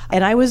job.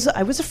 And I was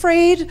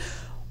afraid.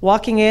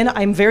 Walking in,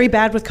 I'm very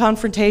bad with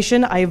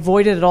confrontation. I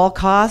avoided at all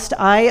cost.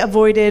 I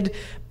avoided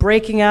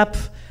breaking up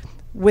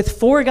with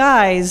 4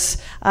 guys.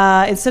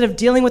 Instead of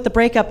dealing with the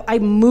breakup, I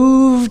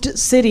moved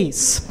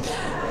cities.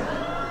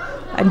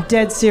 I'm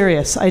dead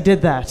serious. I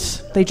did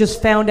that. They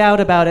just found out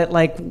about it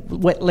like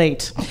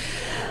late.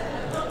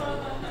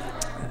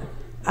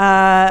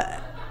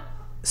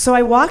 So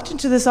I walked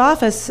into this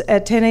office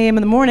at 10 a.m.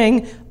 in the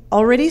morning,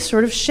 already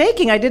sort of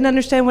shaking. I didn't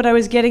understand what I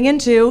was getting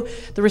into.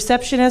 The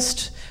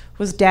receptionist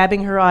was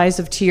dabbing her eyes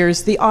of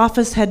tears. The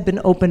office had been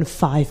open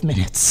 5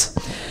 minutes.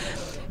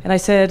 And I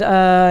said,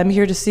 I'm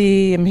here to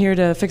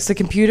fix the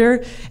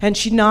computer. And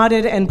she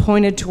nodded and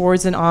pointed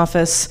towards an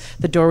office.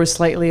 The door was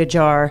slightly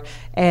ajar.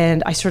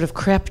 And I sort of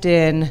crept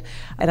in,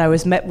 and I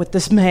was met with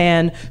this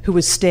man who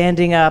was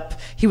standing up.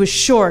 He was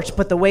short,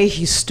 but the way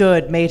he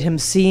stood made him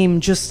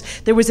seem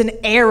there was an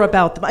air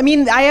about them. I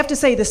mean, I have to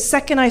say, the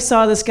second I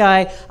saw this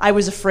guy, I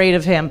was afraid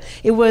of him.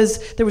 There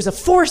was a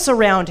force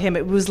around him.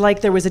 It was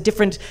like there was a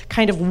different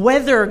kind of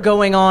weather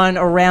going on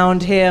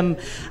around him.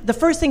 The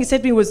first thing he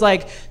said to me was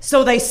like,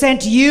 so they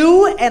sent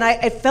you? And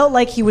I felt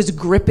like he was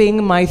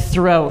gripping my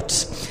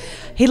throat.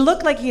 He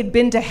looked like he had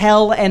been to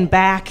hell and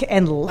back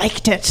and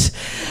liked it.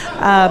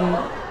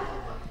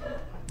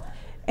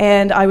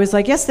 And I was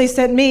like, yes, they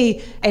sent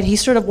me. And he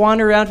sort of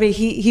wandered around me.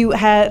 He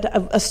had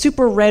a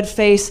super red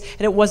face,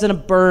 and it wasn't a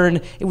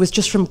burn. It was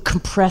just from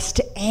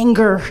compressed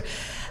anger.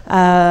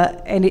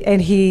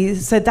 And he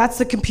said, that's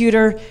the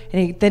computer.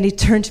 And then he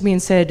turned to me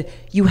and said,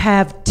 you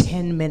have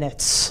 10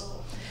 minutes.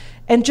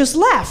 And just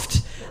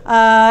left.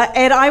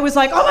 And I was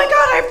like, oh my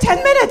God, I have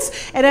 10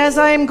 minutes. And as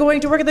I'm going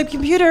to work at the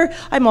computer,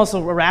 I'm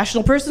also a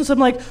rational person, so I'm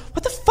like,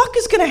 what the fuck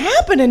is going to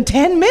happen in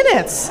 10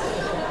 minutes?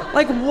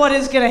 Like, what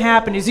is going to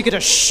happen? Is he going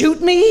to shoot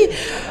me?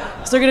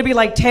 Is there going to be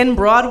like 10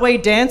 Broadway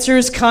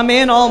dancers come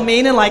in all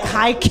mean and like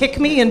high kick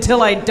me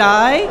until I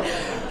die?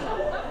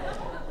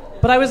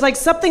 But I was like,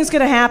 something's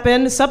going to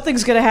happen.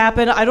 Something's going to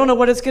happen. I don't know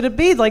what it's going to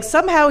be. Like,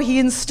 somehow he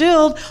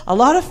instilled a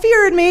lot of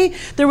fear in me.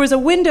 There was a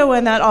window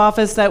in that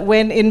office that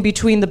went in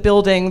between the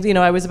buildings. You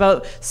know, I was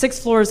about 6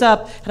 floors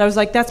up, and I was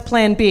like, that's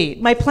plan B.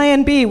 My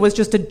plan B was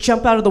just to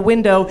jump out of the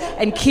window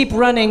and keep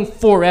running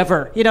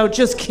forever. You know,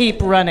 just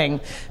keep running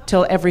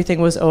till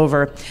everything was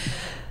over.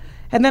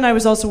 And then I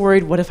was also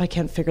worried, what if I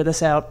can't figure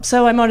this out?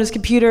 So I'm on his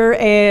computer,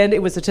 and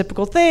it was a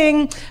typical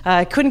thing.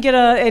 I couldn't get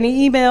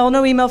any email,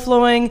 no email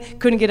flowing,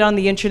 couldn't get on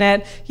the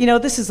internet. You know,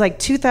 this is like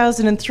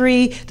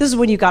 2003. This is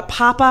when you got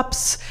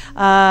pop-ups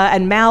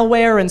and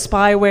malware and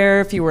spyware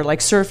if you were like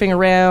surfing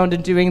around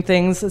and doing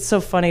things. It's so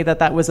funny that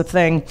that was a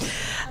thing.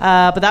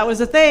 But that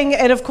was a thing.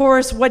 And of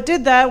course, what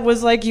did that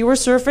was like you were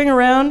surfing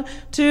around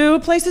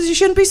to places you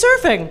shouldn't be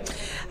surfing.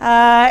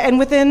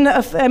 And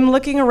I'm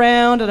looking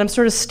around, and I'm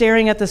sort of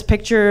staring at this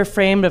picture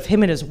framed of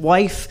him and his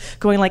wife,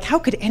 going like, how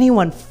could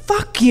anyone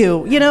fuck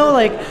you? You know,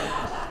 like,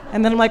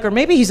 and then I'm like, or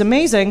maybe he's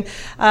amazing.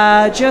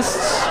 Just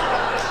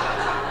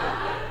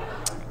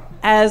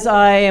as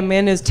I am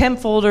in his temp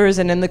folders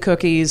and in the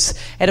cookies,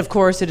 and of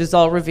course it is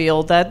all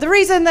revealed that the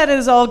reason that it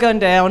is all gone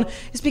down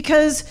is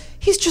because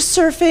he's just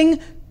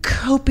surfing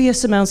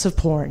copious amounts of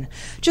porn.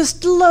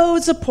 Just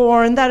loads of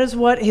porn. That is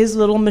what his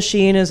little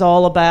machine is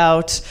all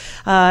about.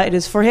 It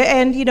is for him.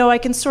 And, you know, I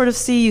can sort of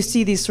you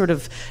see these sort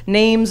of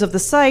names of the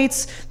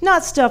sites.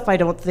 Not stuff I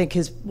don't think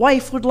his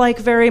wife would like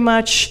very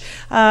much.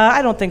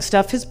 I don't think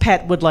stuff his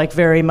pet would like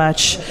very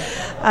much.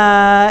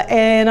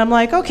 And I'm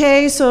like,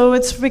 okay, so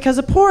it's because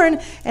of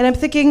porn. And I'm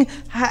thinking,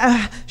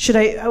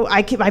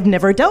 I've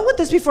never dealt with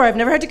this before. I've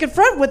never had to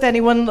confront with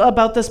anyone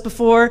about this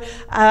before.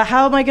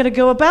 How am I going to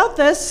go about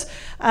this?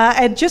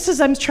 And just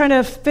as I'm trying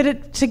to fit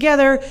it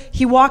together,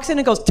 he walks in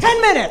and goes,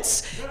 10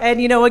 minutes!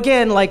 And, you know,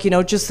 again, like, you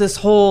know, just this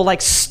whole,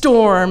 like,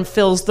 storm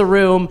fills the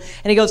room.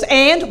 And he goes,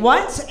 and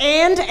what?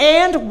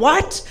 And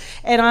what?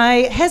 And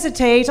I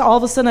hesitate. All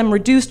of a sudden, I'm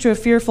reduced to a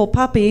fearful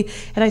puppy.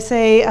 And I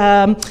say,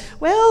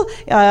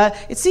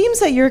 it seems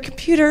that your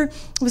computer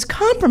was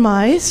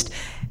compromised.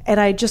 And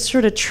I just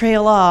sort of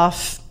trail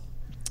off.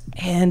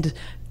 And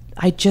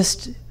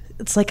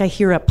it's like I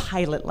hear a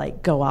pilot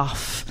light go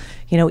off,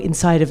 you know,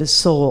 inside of his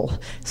soul,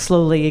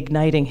 slowly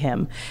igniting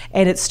him.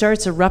 And it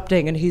starts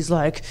erupting, and he's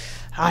like,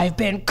 I've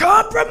been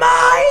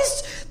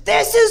compromised!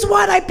 This is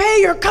what I pay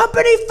your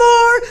company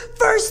for!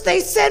 First they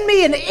send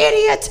me an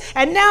idiot,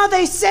 and now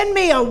they send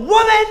me a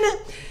woman!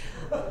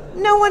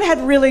 No one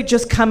had really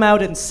just come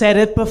out and said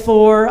it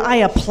before. I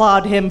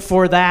applaud him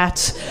for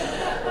that.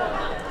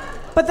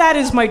 But that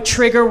is my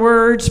trigger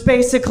word,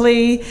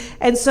 basically.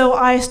 And so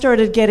I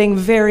started getting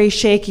very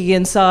shaky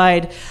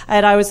inside.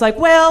 And I was like,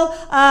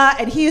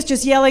 and he's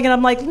just yelling, and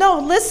I'm like, no,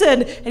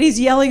 listen. And he's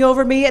yelling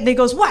over me, and he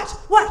goes, what?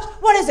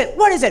 What is it?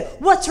 What is it?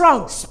 What's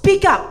wrong?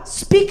 Speak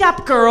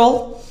up,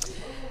 girl.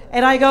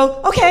 And I go,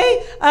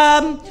 okay,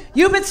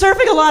 you've been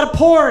surfing a lot of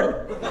porn.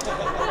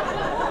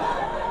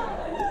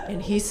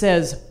 And he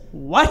says,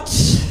 what?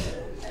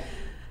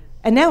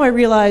 And now I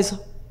realize,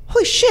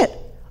 holy shit,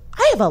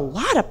 I have a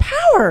lot of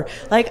power.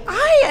 Like,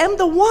 I am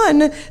the one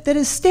that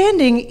is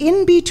standing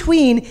in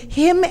between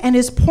him and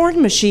his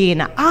porn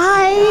machine.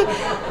 I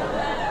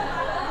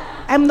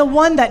am the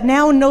one that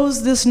now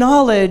knows this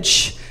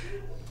knowledge,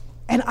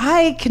 and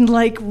I can,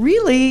 like,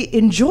 really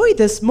enjoy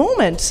this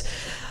moment.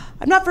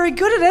 I'm not very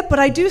good at it, but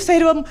I do say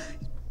to him,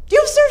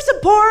 you've surfed some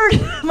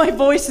porn. My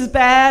voice is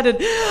bad. And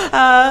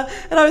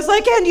I was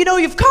like, and you know,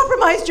 you've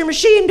compromised your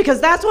machine because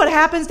that's what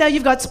happens. Now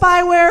you've got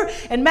spyware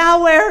and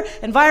malware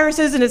and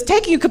viruses, and it's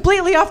taking you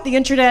completely off the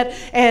internet.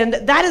 And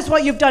that is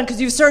what you've done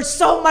because you've searched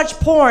so much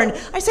porn.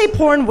 I say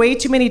porn way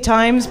too many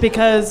times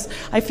because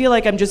I feel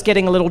like I'm just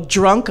getting a little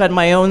drunk on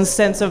my own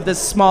sense of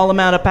this small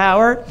amount of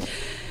power.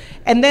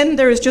 And then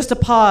there is just a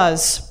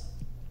pause.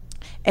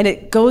 And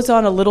it goes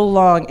on a little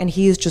long, and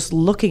he is just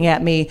looking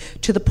at me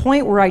to the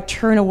point where I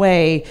turn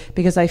away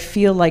because I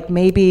feel like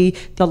maybe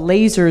the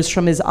lasers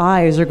from his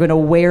eyes are going to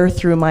wear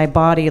through my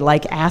body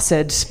like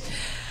acid.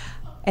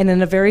 And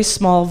in a very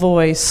small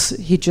voice,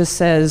 he just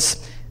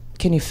says,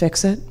 can you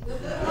fix it?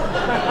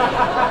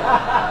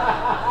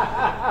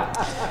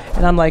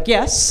 And I'm like,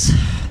 yes.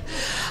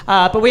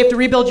 But we have to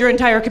rebuild your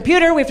entire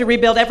computer. We have to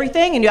rebuild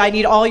everything. And I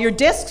need all your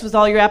disks with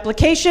all your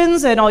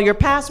applications and all your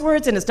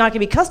passwords. And it's not going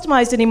to be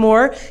customized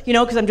anymore, you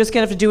know, because I'm just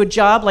going to have to do a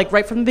job like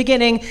right from the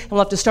beginning. And we'll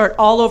have to start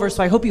all over.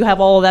 So I hope you have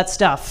all of that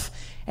stuff.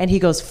 And he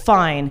goes,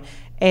 fine.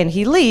 And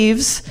he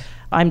leaves.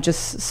 I'm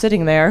just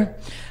sitting there.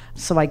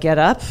 So I get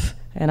up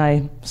and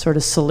I sort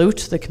of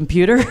salute the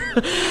computer.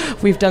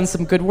 We've done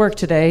some good work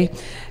today.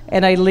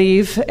 And I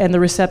leave. And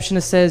the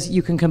receptionist says,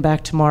 you can come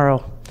back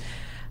tomorrow.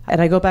 And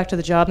I go back to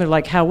the job, and they're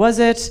like, how was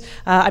it?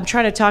 I'm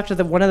trying to talk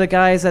to one of the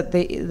guys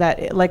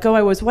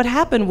what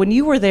happened when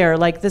you were there?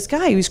 Like, this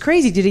guy, he was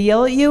crazy. Did he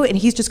yell at you? And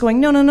he's just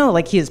going, no.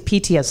 Like, he has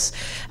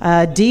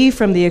PTSD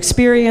from the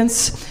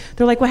experience.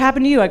 They're like, what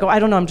happened to you? I go, I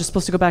don't know. I'm just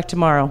supposed to go back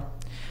tomorrow.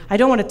 I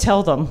don't want to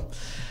tell them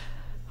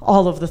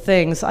all of the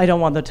things. I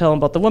don't want to tell them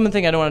about the woman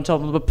thing. I don't want to tell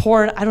them about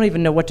porn. I don't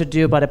even know what to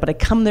do about it. But I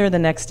come there the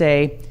next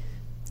day,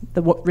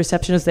 The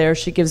receptionist there,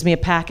 she gives me a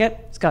packet.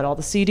 It's got all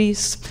the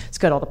CDs. It's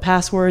got all the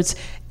passwords.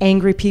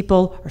 Angry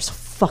people are so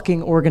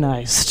fucking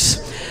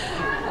organized.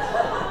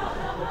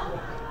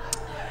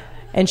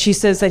 And she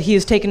says that he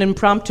has taken an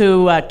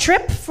impromptu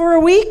trip for a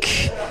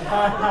week.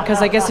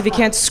 Because I guess if you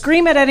can't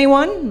scream at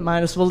anyone,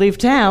 might as well leave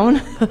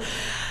town.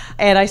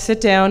 And I sit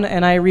down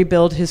and I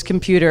rebuild his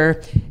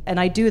computer. And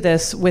I do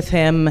this with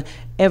him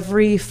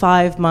every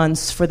 5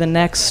 months for the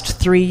next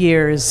 3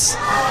 years.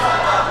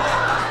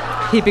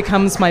 He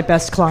becomes my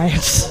best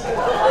client.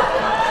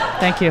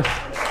 Thank you.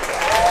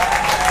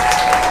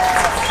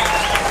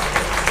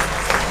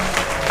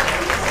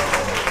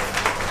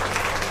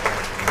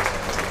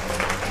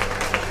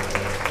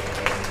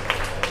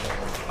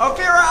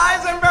 Ophira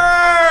Eisenberg!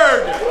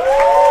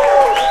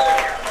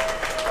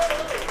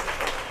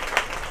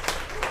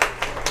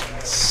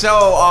 So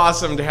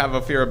awesome to have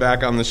Ophira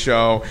back on the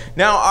show.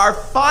 Now, our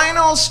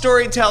final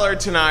storyteller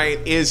tonight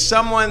is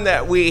someone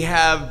that we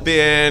have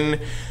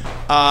been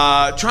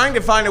trying to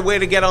find a way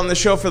to get on the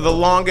show for the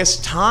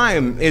longest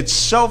time. It's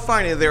so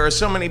funny. There are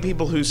so many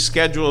people whose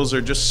schedules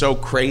are just so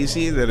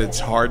crazy that it's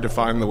hard to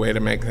find the way to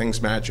make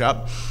things match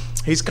up.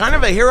 He's kind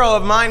of a hero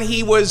of mine.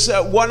 He was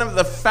one of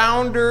the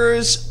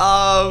founders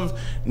of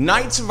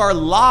Nights of Our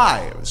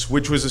Lives,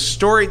 which was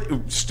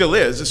still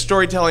is, a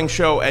storytelling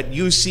show at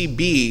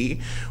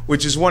UCB,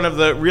 which is one of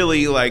the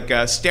really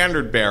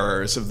standard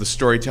bearers of the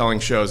storytelling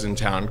shows in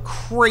town.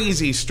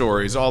 Crazy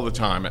stories all the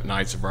time at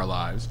Nights of Our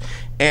Lives.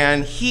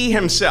 And he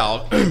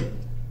himself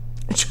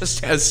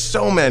just has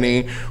so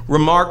many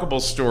remarkable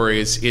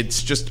stories.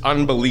 It's just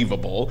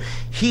unbelievable.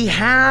 He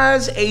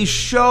has a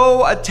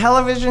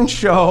television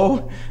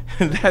show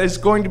that is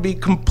going to be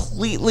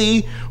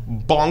completely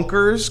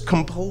bonkers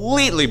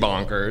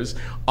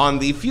on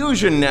the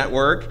Fusion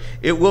Network.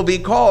 It will be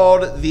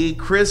called The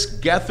Chris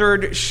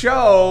Gethard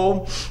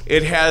Show.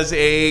 It has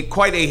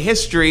quite a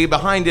history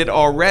behind it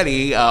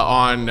already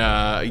on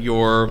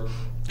your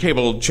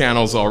cable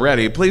channels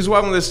already. Please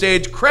welcome to the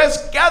stage Chris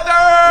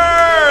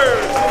Gethard!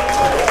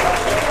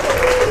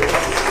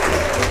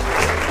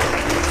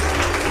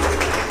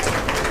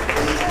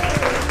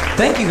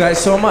 Thank you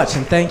guys so much,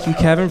 and thank you,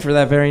 Kevin, for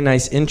that very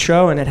nice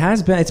intro. And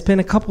it's been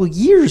a couple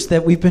years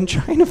that we've been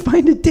trying to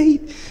find a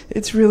date.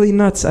 It's really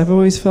nuts. I've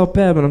always felt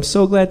bad, but I'm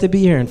so glad to be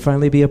here and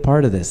finally be a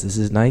part of this. This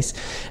is nice.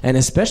 And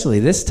especially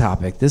this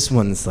topic, this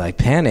one's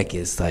panic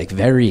is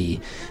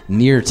very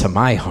near to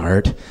my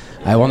heart.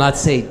 I will not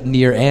say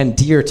near and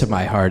dear to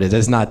my heart. It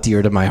is not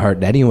dear to my heart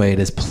in any way. It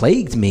has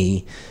plagued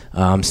me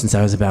since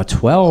I was about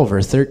 12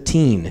 or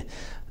 13.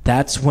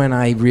 That's when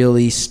I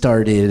really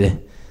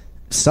started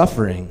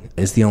suffering,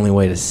 is the only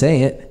way to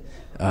say it,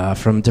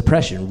 from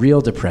depression,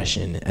 real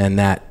depression. And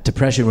that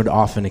depression would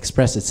often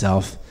express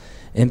itself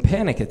in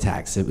panic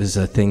attacks. It was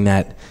a thing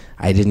that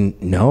I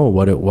didn't know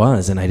what it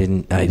was, and I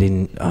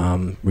didn't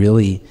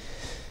really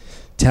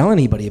tell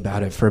anybody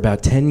about it for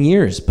about 10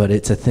 years, but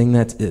it's a thing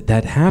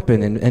that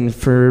happened. And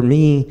for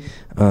me,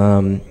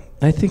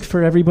 I think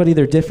for everybody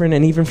they're different,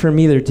 and even for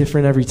me they're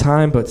different every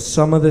time, but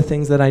some of the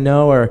things that I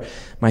know are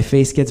my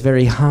face gets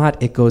very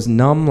hot, it goes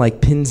numb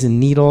like pins and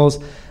needles.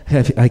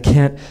 I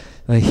can't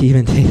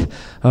even take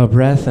a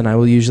breath, and I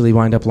will usually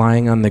wind up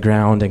lying on the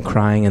ground and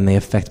crying, and they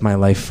affect my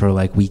life for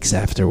weeks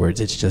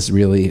afterwards. It's just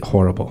really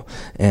horrible.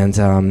 And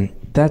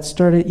that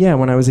started,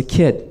 when I was a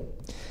kid.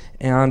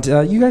 And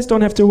you guys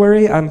don't have to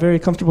worry. I'm very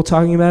comfortable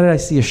talking about it. I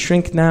see a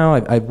shrink now.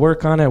 I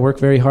work on it. I work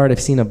very hard. I've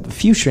seen a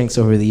few shrinks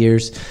over the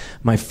years.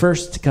 My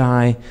first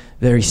guy,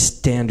 very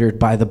standard,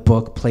 by the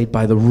book, played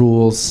by the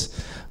rules,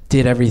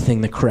 did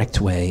everything the correct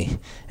way.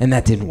 And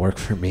that didn't work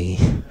for me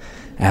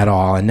at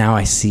all. And now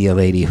I see a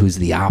lady who's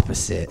the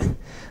opposite.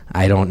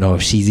 I don't know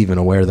if she's even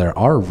aware there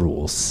are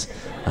rules,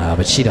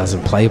 but she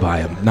doesn't play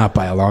by them, not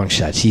by a long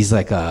shot. She's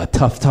like a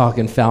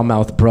tough-talking,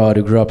 foul-mouthed broad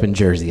who grew up in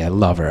Jersey. I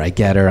love her. I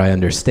get her. I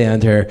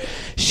understand her.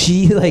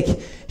 She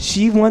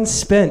once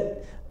spent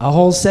a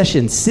whole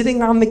session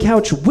sitting on the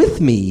couch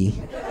with me,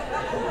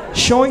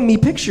 showing me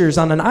pictures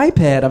on an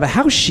iPad of a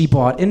house she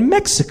bought in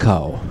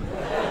Mexico.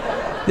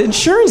 The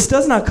insurance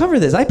does not cover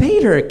this. I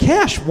paid her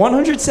cash,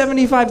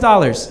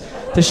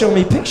 $175, to show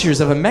me pictures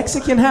of a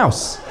Mexican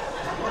house.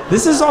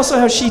 This is also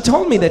how she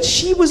told me that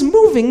she was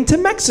moving to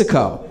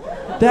Mexico.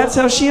 That's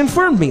how she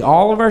informed me.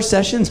 All of our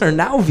sessions are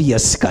now via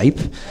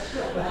Skype.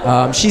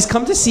 She's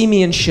come to see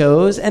me in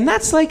shows, and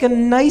that's a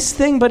nice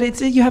thing,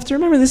 but you have to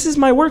remember, this is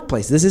my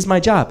workplace. This is my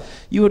job.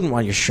 You wouldn't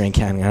want your shrink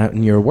hanging out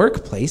in your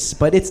workplace,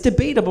 but it's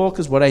debatable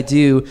because what I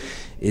do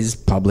is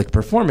public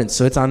performance,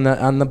 so it's on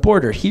the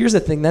border. Here's a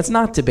thing that's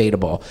not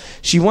debatable.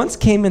 She once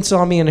came and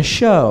saw me in a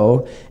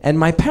show, and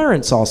my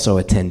parents also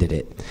attended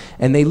it.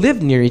 And they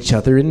lived near each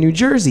other in New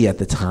Jersey at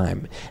the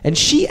time. And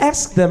she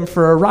asked them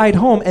for a ride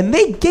home, and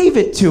they gave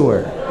it to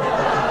her.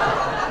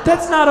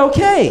 That's not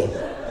okay.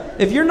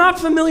 If you're not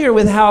familiar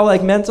with how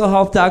mental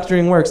health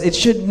doctoring works, it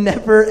should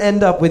never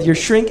end up with your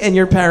shrink and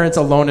your parents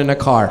alone in a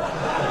car.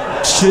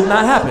 Should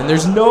not happen.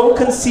 There's no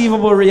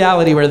conceivable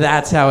reality where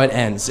that's how it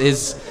ends.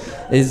 Is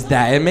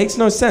that it makes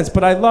no sense.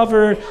 But I love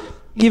her.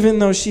 even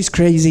though she's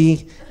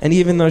crazy, and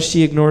even though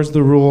she ignores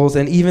the rules,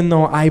 and even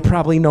though I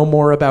probably know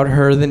more about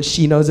her than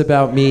she knows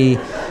about me,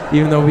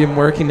 even though we've been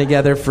working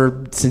together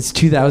since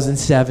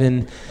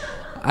 2007,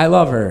 I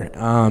love her.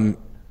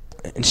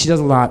 And she does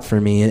a lot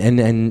for me.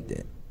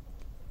 And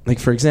like,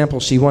 for example,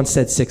 she once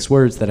said 6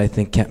 words that I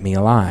think kept me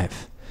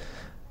alive.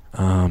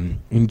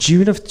 In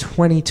June of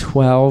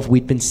 2012,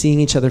 we'd been seeing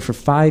each other for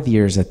 5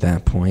 years at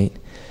that point,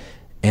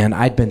 and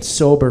I'd been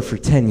sober for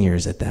 10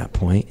 years at that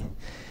point.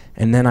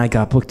 And then I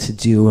got booked to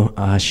do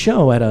a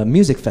show at a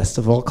music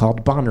festival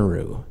called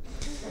Bonnaroo.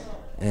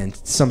 And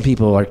some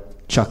people are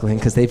chuckling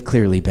because they've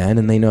clearly been,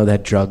 and they know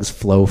that drugs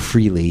flow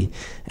freely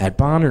at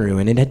Bonnaroo.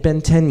 And it had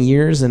been 10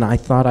 years, and I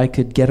thought I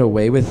could get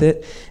away with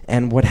it.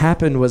 And what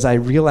happened was I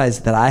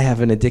realized that I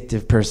have an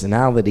addictive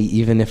personality.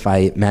 Even if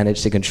I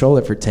managed to control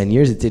it for 10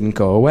 years, it didn't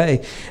go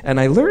away. And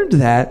I learned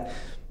that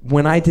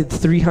when I did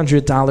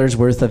 $300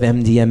 worth of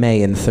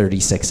MDMA in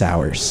 36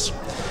 hours.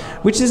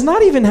 Which is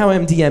not even how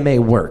MDMA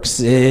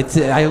works.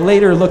 I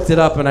later looked it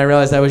up and I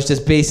realized I was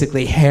just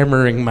basically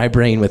hammering my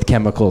brain with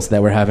chemicals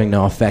that were having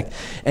no effect.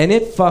 And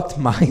it fucked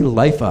my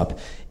life up.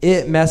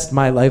 It messed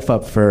my life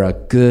up for a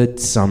good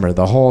summer.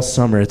 The whole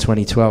summer of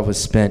 2012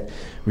 was spent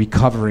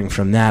recovering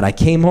from that. I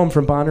came home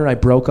from Bonnaroo. I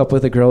broke up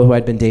with a girl who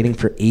I'd been dating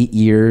for 8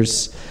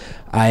 years.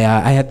 I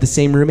had the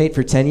same roommate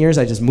for 10 years.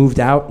 I just moved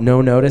out,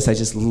 no notice. I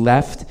just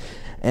left.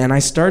 And I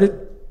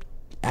started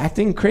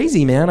acting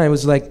crazy, man. I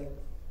was like,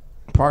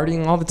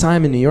 partying all the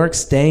time in New York,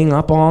 staying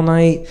up all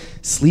night,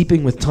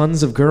 sleeping with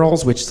tons of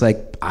girls, which,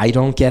 like, I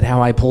don't get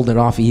how I pulled it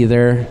off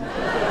either.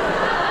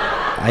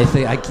 I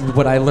think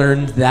what I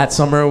learned that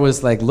summer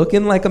was, like,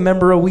 looking like a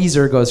member of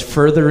Weezer goes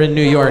further in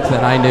New York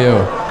than I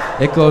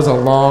knew. It goes a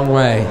long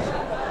way.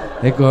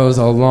 It goes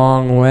a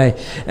long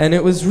way. And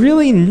it was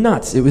really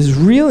nuts. It was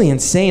really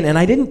insane. And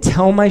I didn't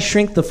tell my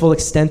shrink the full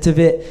extent of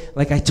it.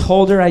 Like, I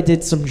told her I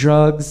did some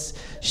drugs.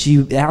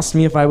 She asked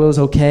me if I was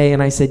okay,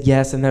 and I said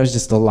yes, and that was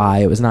just a lie.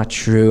 It was not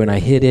true, and I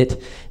hid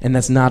it, and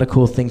that's not a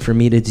cool thing for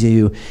me to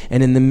do.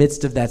 And in the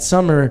midst of that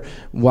summer,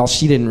 while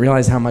she didn't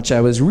realize how much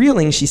I was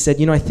reeling, she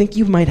said, I think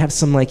you might have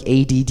some, like,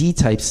 ADD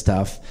type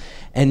stuff,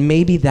 and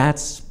maybe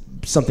that's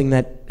something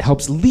that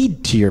helps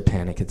lead to your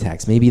panic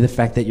attacks. Maybe the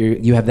fact that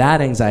you have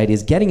that anxiety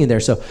is getting you there.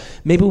 So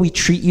maybe we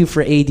treat you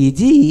for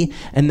ADD,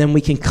 and then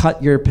we can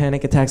cut your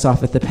panic attacks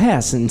off at the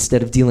pass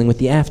instead of dealing with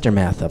the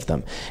aftermath of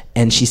them.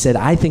 And she said,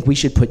 I think we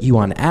should put you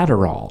on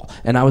Adderall.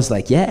 And I was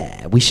like,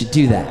 yeah, we should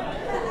do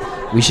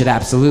that. We should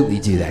absolutely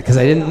do that. Because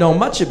I didn't know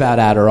much about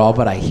Adderall,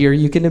 but I hear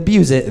you can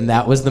abuse it, and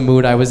that was the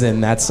mood I was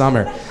in that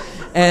summer.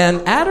 And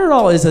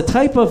Adderall is a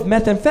type of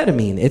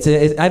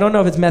methamphetamine. I don't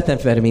know if it's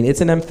methamphetamine.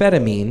 It's an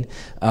amphetamine,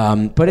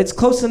 but it's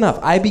close enough.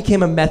 I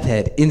became a meth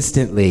head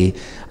instantly.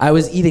 I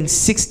was eating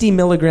 60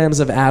 milligrams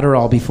of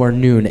Adderall before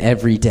noon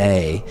every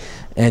day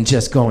and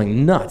just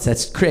going nuts.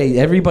 That's crazy.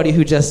 Everybody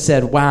who just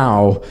said,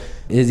 wow,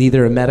 is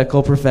either a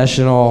medical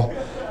professional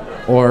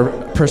or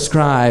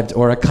prescribed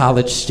or a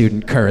college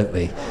student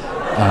currently.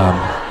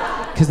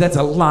 Because that's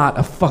a lot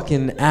of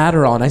fucking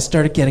Adderall. And I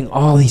started getting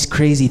all these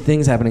crazy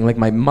things happening. Like,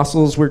 my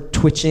muscles were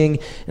twitching,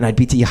 and I'd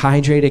be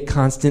dehydrated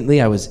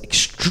constantly. I was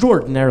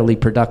extraordinarily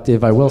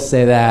productive, I will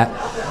say that.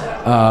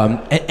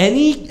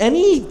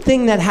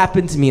 Anything that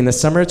happened to me in the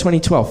summer of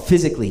 2012,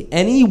 physically,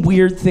 any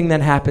weird thing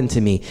that happened to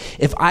me,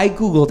 if I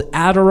Googled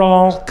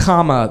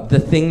Adderall, the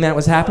thing that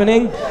was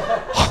happening,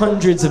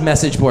 hundreds of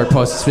message board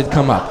posts would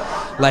come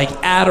up. Like,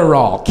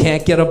 Adderall,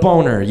 can't get a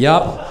boner,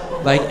 yup.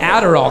 Like,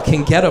 Adderall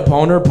can get a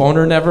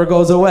boner never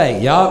goes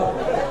away, yup.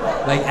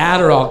 Like,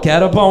 Adderall,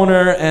 get a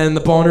boner, and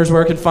the boner's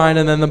working fine,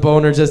 and then the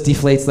boner just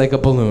deflates like a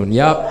balloon,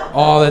 yup,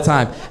 all the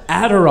time.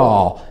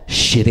 Adderall,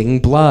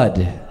 shitting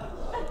blood,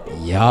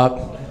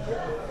 yup.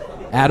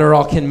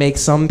 Adderall can make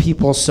some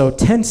people so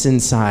tense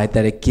inside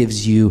that it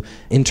gives you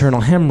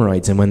internal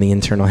hemorrhoids, and when the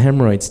internal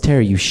hemorrhoids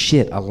tear, you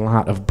shit a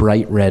lot of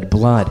bright red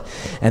blood.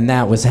 And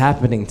that was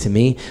happening to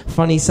me.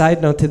 Funny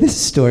side note to this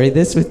story,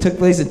 this took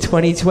place in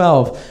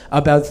 2012.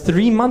 About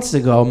 3 months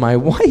ago, my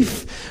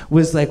wife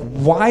was like,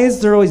 why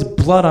is there always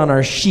blood on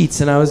our sheets?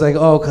 And I was like,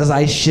 oh, because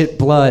I shit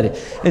blood.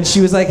 And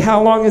she was like,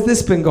 how long has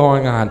this been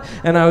going on?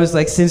 And I was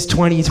like, since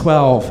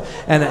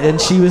 2012.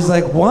 And she was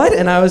like, what?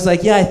 And I was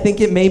like, yeah, I think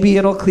maybe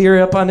it'll clear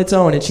up on its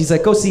own. And she's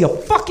like, go see a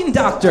fucking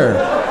doctor.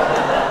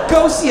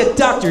 Go see a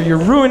doctor. You're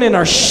ruining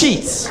our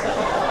sheets.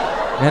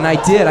 And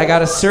I did. I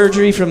got a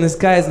surgery from this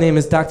guy. His name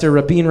is Dr.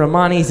 Rabin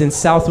Rahmani. He's in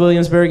South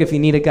Williamsburg. If you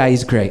need a guy,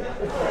 he's great.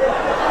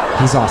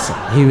 He's awesome.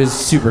 He was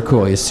super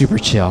cool. He was super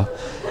chill.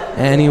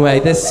 Anyway,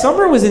 this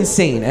summer was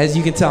insane. As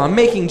you can tell, I'm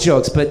making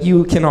jokes, but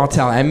you can all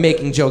tell I'm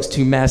making jokes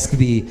to mask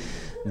the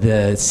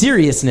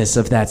seriousness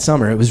of that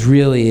summer. It was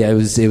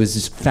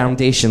just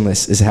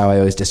foundationless is how I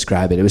always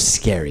describe it. It was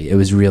scary. It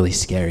was really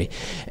scary.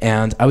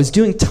 And I was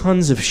doing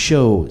tons of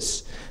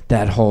shows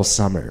that whole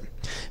summer.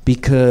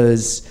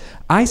 because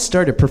I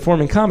started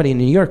performing comedy in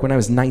New York when I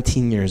was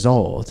 19 years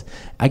old.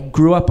 I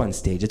grew up on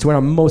stage. It's where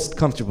I'm most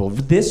comfortable.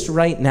 This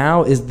right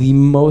now is the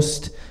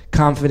most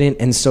confident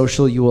and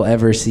social you will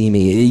ever see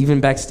me. Even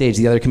backstage,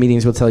 the other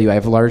comedians will tell you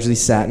I've largely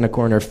sat in a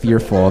corner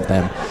fearful of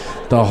them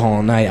the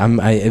whole night.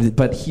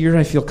 But here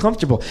I feel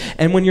comfortable.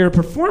 And when you're a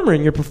performer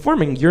and you're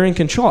performing, you're in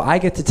control. I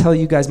get to tell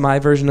you guys my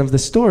version of the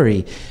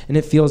story, and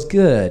it feels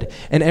good.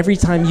 And every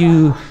time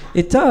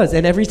it does.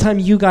 And every time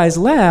you guys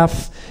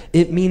laugh,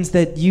 it means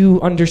that you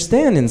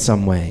understand in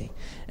some way.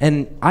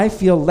 And I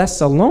feel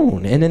less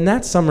alone. And in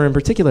that summer in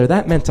particular,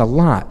 that meant a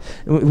lot.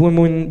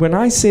 When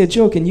I say a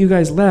joke and you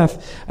guys laugh,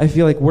 I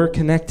feel like we're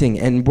connecting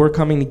and we're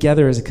coming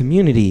together as a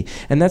community.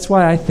 And that's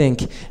why I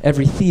think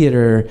every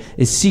theater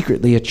is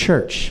secretly a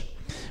church,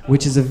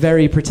 which is a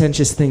very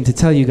pretentious thing to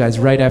tell you guys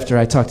right after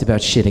I talked about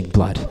shitting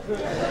blood.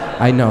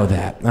 I know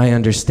that. I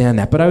understand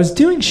that. But I was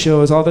doing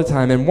shows all the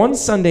time. And one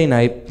Sunday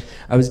night,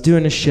 I was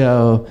doing a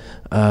show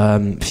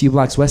a few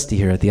blocks west of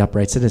here at the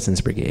Upright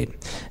Citizens Brigade.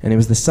 And it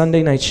was the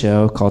Sunday night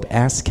show called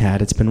Ass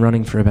Cat. It's been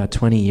running for about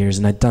 20 years,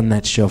 and I'd done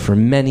that show for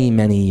many,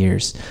 many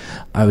years.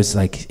 I was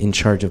like in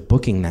charge of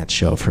booking that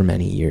show for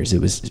many years.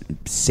 It was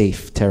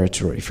safe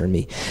territory for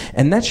me.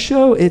 And that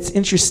show, it's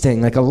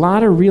interesting. Like a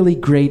lot of really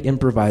great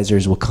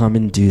improvisers will come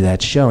and do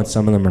that show, and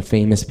some of them are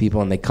famous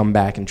people, and they come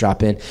back and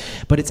drop in.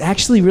 But it's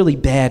actually really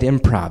bad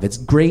improv. It's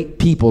great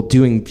people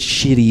doing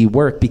shitty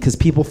work because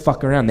people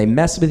fuck around. They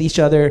mess with each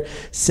other,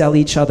 sell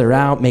each other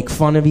out, make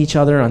fun of each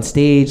other on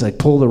stage, like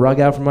pull the rug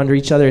out from under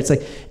each other. It's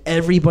like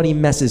everybody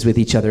messes with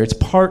each other. It's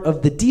part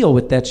of the deal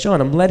with that show,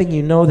 and I'm letting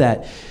you know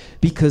that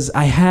because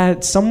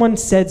someone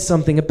said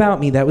something about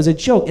me that was a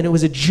joke, and it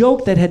was a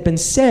joke that had been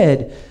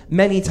said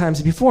many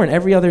times before, and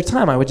every other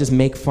time I would just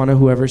make fun of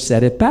whoever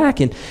said it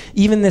back. And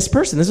even this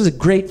person, this was a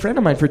great friend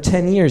of mine for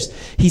 10 years,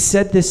 he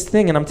said this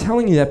thing, and I'm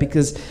telling you that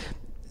because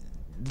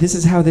this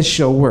is how this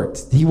show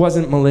worked. He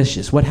wasn't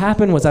malicious. What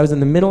happened was I was in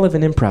the middle of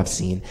an improv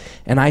scene,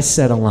 and I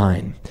said a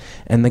line.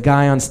 And the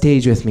guy on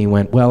stage with me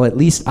went, well, at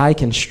least I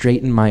can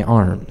straighten my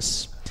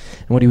arms.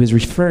 And what he was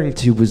referring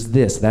to was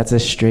this. That's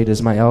as straight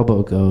as my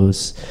elbow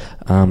goes.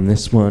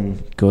 This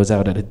one goes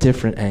out at a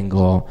different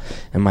angle.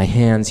 And my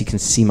hands, you can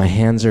see my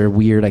hands are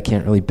weird. I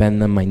can't really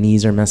bend them. My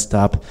knees are messed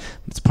up.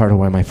 It's part of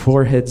why my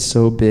forehead's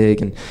so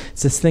big. And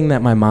it's this thing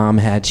that my mom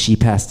had. She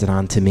passed it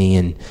on to me,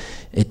 and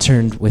it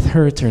turned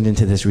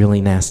into this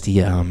really nasty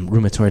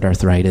rheumatoid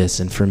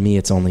arthritis, and for me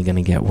it's only going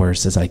to get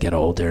worse as I get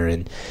older.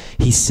 And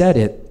he said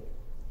it,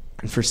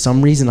 and for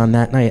some reason on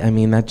that night, I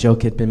mean, that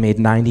joke had been made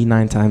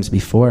 99 times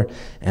before,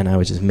 and I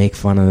would just make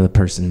fun of the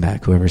person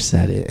back, whoever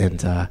said it.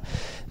 And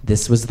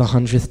this was the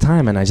 100th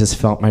time, and I just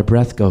felt my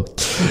breath go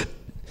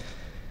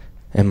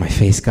and my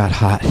face got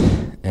hot,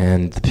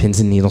 and the pins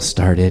and needles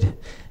started.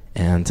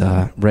 And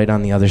right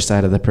on the other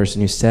side of the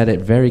person who said it,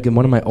 very good,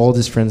 one of my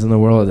oldest friends in the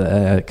world,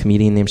 a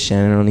comedian named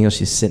Shannon O'Neill,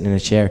 she's sitting in a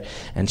chair,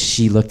 and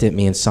she looked at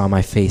me and saw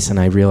my face, and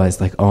I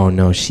realized, like, oh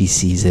no, she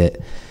sees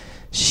it.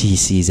 She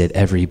sees it.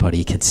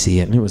 Everybody could see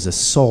it. And it was a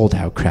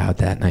sold-out crowd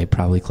that night,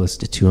 probably close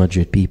to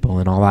 200 people,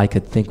 and all I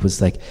could think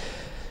was, like,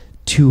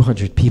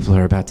 200 people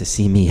are about to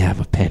see me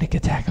have a panic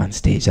attack on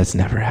stage. That's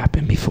never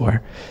happened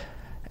before.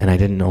 And I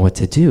didn't know what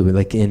to do,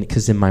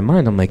 because in my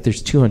mind I'm like,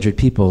 there's 200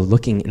 people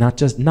looking, not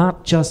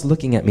just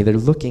looking at me, they're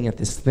looking at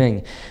this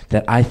thing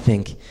that I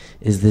think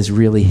is this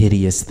really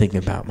hideous thing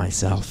about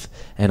myself,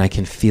 and I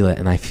can feel it,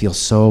 and I feel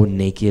so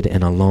naked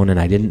and alone, and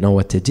I didn't know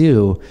what to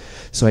do,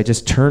 so I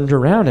just turned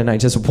around and I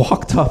just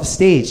walked off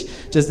stage,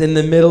 just in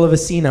the middle of a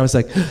scene. I was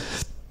like,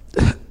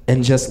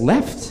 and just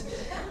left.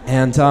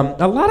 And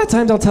a lot of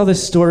times I'll tell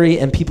this story,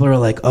 and people are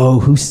like, oh,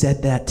 who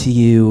said that to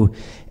you?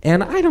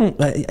 And I don't,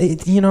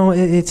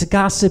 it's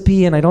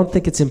gossipy, and I don't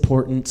think it's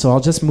important, so I'll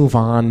just move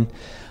on.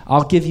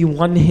 I'll give you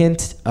one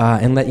hint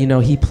and let you know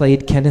he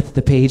played Kenneth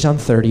the Page on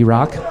 30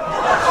 Rock.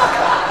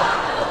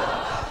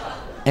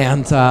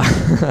 And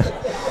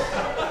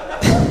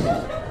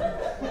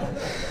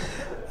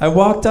I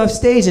walked off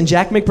stage, and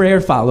Jack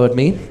McBrayer followed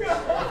me,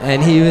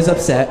 and he was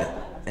upset.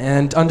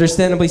 And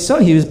understandably so,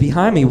 he was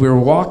behind me. We were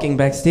walking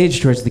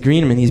backstage towards the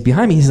green room, and he's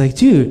behind me. He's like,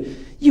 dude,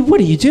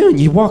 what are you doing?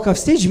 You walk off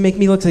stage, you make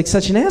me look like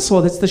such an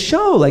asshole. That's the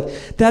show.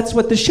 Like, that's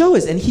what the show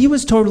is. And he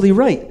was totally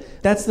right.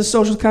 That's the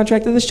social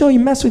contract of the show. You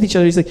mess with each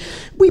other. He's like,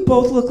 we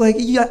both look like,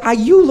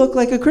 you look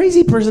like a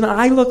crazy person.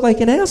 I look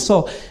like an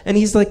asshole. And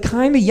he's like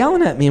kind of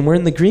yelling at me, and we're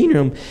in the green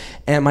room,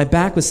 and my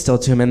back was still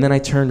to him. And then I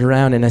turned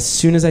around, and as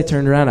soon as I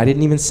turned around, I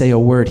didn't even say a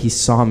word. He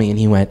saw me, and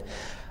he went,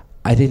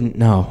 I didn't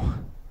know.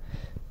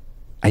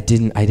 I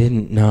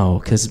didn't know,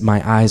 because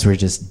my eyes were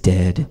just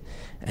dead.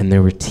 And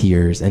there were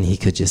tears, and he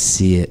could just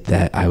see it,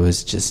 that I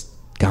was just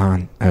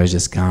gone. I was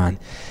just gone.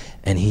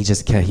 And he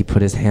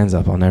put his hands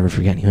up. I'll never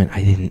forget. And he went,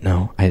 I didn't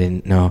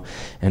know.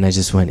 And I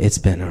just went, it's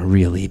been a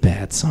really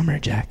bad summer,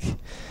 Jack.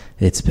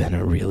 It's been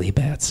a really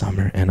bad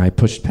summer. And I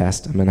pushed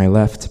past him, and I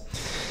left.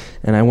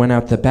 And I went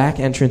out the back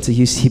entrance of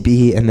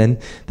UCB, and then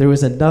there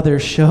was another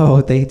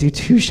show. They do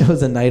 2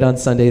 shows a night on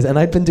Sundays, and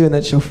I'd been doing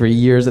that show for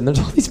years, and there's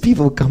all these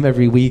people who come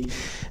every week.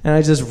 And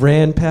I just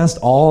ran past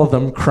all of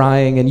them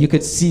crying, and you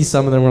could see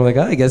some of them were like,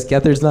 oh, I guess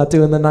Gether's not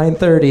doing the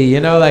 9:30, you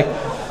know, like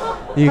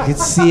you could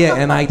see it,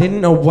 and I didn't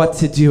know what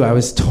to do. I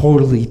was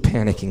totally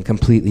panicking,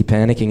 completely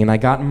panicking, and I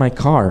got in my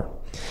car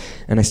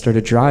and I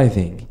started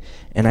driving.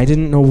 And I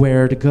didn't know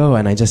where to go,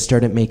 and I just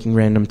started making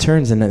random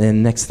turns, and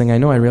then next thing I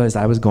know, I realized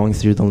I was going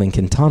through the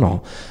Lincoln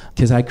Tunnel.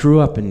 Because I grew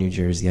up in New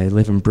Jersey. I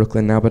live in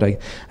Brooklyn now, but I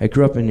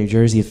grew up in New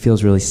Jersey. It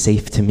feels really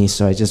safe to me,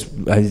 so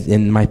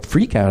in my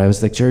freak out, I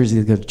was like,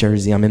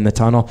 Jersey, I'm in the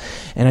tunnel.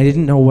 And I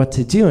didn't know what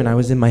to do, and I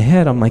was in my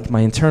head, I'm like,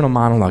 my internal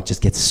monologue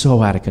just gets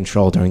so out of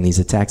control during these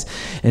attacks.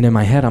 And in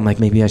my head, I'm like,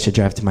 maybe I should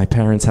drive to my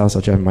parents' house.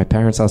 I'll drive to my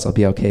parents' house. I'll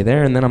be okay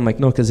there. And then I'm like,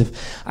 no, because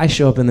if I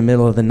show up in the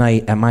middle of the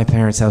night at my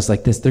parents' house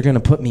like this, they're going to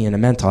put me in a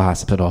mental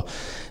hospital.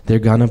 They're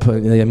gonna put,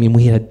 I mean,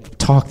 we had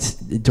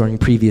talked during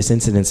previous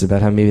incidents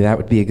about how maybe that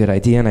would be a good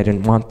idea, and I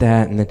didn't want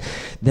that. And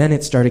then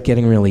it started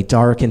getting really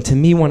dark. And to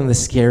me, one of the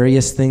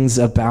scariest things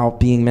about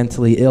being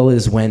mentally ill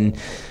is when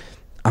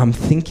I'm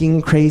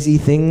thinking crazy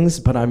things,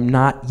 but I'm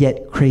not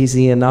yet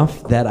crazy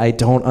enough that I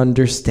don't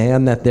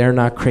understand that they're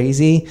not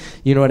crazy.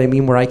 You know what I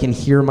mean? Where I can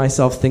hear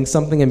myself think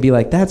something and be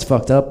like, that's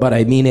fucked up, but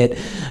I mean it.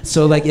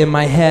 So like in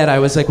my head, I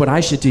was like, what I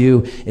should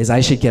do is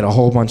I should get a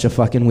whole bunch of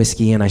fucking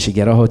whiskey, and I should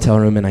get a hotel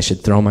room, and I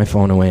should throw my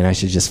phone away, and I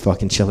should just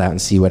fucking chill out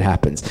and see what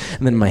happens.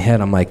 And then in my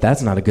head, I'm like,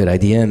 that's not a good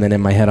idea. And then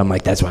in my head, I'm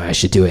like, that's why I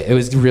should do it. It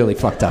was really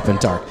fucked up and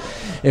dark.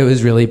 It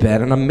was really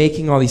bad. And I'm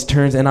making all these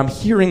turns, and I'm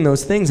hearing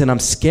those things, and I'm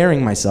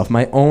scaring myself.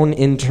 My own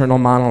internal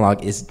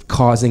monologue is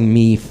causing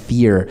me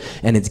fear,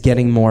 and it's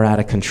getting more out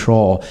of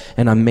control.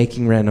 And I'm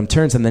making random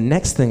turns. And the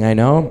next thing I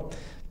know,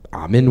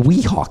 I'm in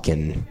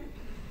Weehawken.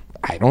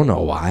 I don't know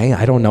why.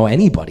 I don't know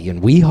anybody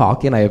in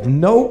Weehawken. I have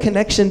no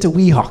connection to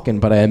Weehawken,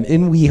 but I am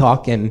in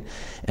Weehawken,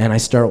 and I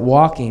start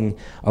walking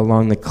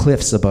along the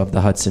cliffs above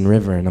the Hudson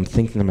River, and I'm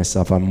thinking to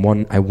myself,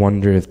 I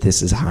wonder if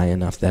this is high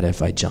enough that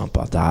if I jump,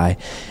 I'll die.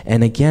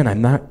 And again,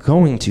 I'm not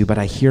going to, but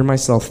I hear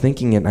myself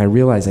thinking it, and I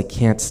realize I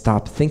can't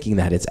stop thinking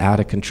that. It's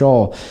out of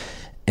control,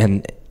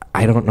 and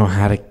I don't know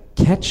how to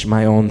catch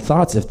my own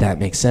thoughts, if that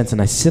makes sense.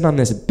 And I sit on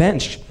this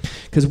bench,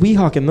 because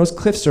Weehawken, those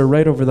cliffs are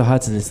right over the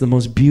Hudson. It's the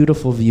most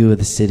beautiful view of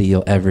the city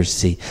you'll ever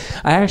see.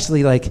 I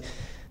actually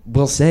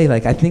will say,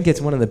 I think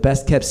it's one of the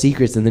best kept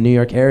secrets in the New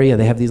York area.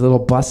 They have these little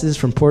buses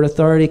from Port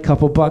Authority,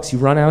 couple bucks, you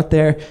run out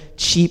there,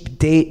 cheap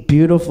date,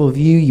 beautiful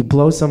view, you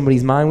blow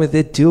somebody's mind with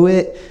it, do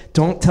it.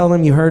 Don't tell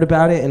them you heard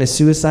about it in a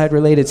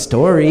suicide-related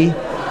story.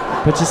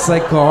 But just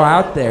go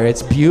out there.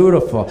 It's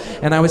beautiful.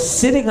 And I was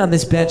sitting on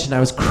this bench, and I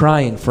was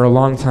crying for a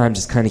long time,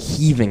 just kind of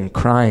heaving,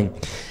 crying.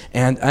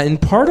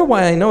 And part of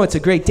why I know it's a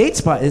great date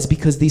spot is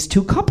because these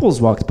two couples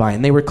walked by,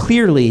 and they were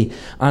clearly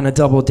on a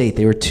double date.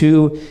 They were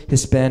two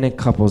Hispanic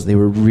couples. They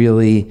were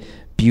really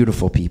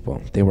beautiful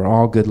people. They were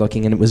all good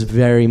looking, and it was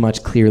very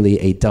much clearly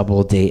a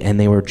double date. And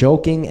they were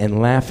joking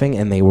and laughing,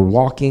 and they were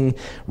walking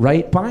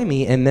right by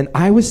me. And then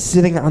I was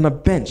sitting on a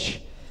bench,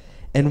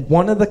 and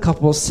one of the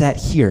couples sat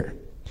here.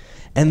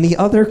 And the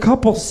other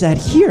couple sat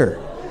here,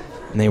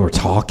 and they were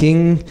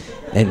talking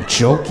and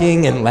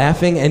joking and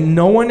laughing, and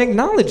no one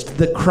acknowledged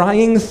the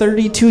crying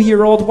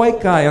 32-year-old white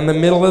guy on the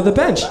middle of the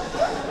bench.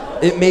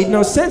 It made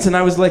no sense, and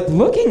I was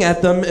looking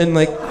at them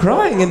and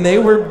crying, and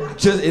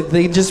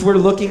they just were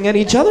looking at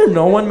each other.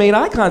 No one made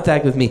eye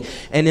contact with me.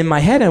 And in my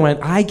head, I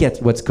went, I get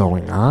what's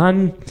going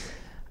on.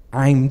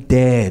 I'm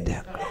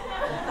dead.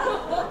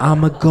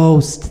 I'm a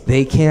ghost.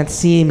 They can't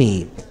see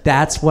me.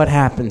 That's what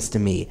happens to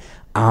me.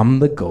 I'm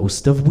the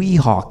ghost of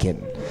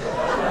Weehawken.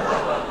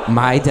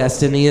 My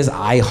destiny is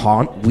I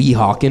haunt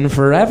Weehawken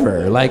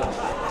forever.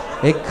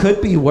 It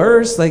could be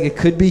worse. It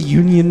could be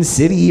Union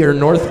City or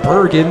North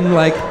Bergen.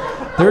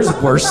 There's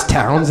worse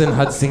towns in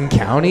Hudson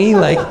County.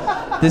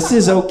 This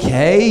is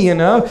okay, you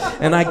know?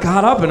 And I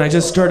got up and I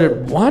just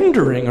started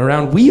wandering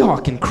around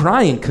Weehawken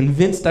crying,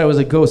 convinced I was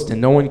a ghost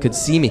and no one could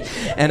see me.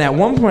 And at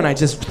one point I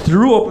just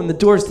threw open the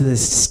doors to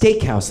this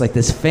steakhouse,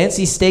 this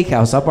fancy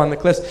steakhouse up on the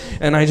cliffs,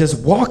 and I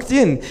just walked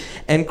in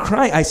and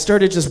crying. I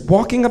started just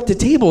walking up to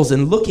tables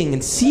and looking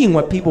and seeing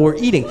what people were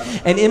eating.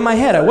 And in my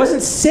head, I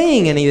wasn't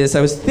saying any of this,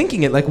 I was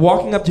thinking it,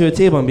 walking up to a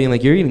table and being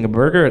you're eating a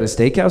burger at a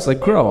steakhouse?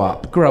 Grow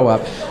up.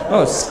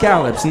 Oh,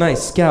 scallops,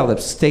 nice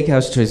scallops,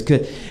 steakhouse choice,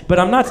 good. But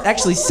I'm not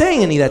actually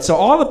saying any of that. So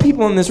all the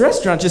people in this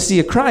restaurant just see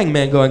a crying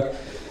man going,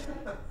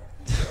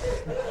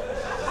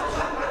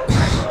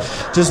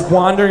 just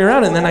wandering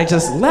around, and then I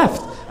just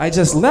left.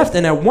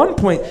 And at one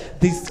point,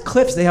 these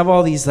cliffs, they have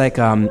all these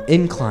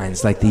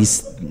inclines,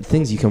 these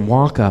things you can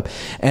walk up.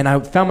 And I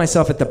found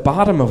myself at the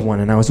bottom of one,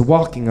 and I was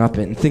walking up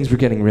it, and things were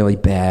getting really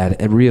bad.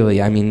 And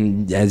really,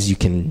 as you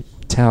can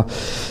tell,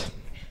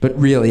 but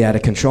really out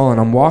of control.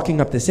 And I'm walking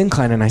up this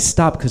incline, and I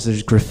stop because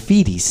there's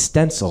graffiti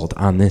stenciled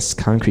on this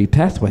concrete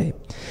pathway.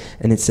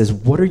 And it says,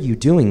 "What are you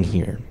doing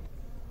here?"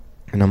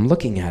 And I'm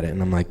looking at it,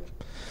 and I'm like,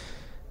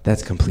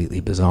 that's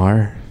completely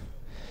bizarre.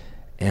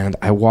 And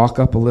I walk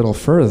up a little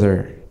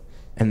further,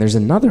 and there's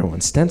another one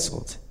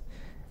stenciled.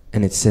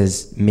 And it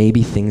says,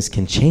 "Maybe things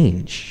can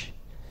change."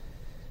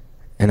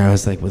 And I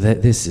was like, well,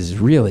 this is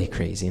really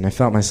crazy. And I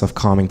felt myself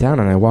calming down,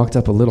 and I walked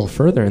up a little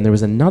further, and there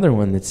was another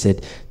one that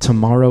said,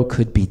 tomorrow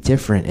could be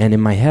different. And in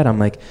my head, I'm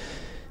like,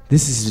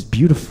 this is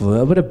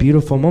beautiful. What a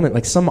beautiful moment.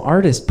 Like, some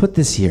artist put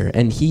this here,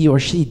 and he or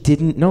she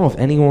didn't know if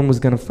anyone was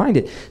going to find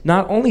it.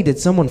 Not only did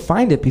someone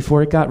find it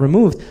before it got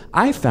removed,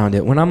 I found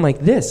it when I'm like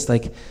this.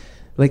 Like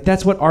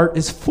that's what art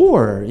is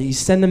for. You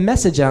send a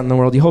message out in the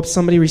world. You hope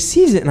somebody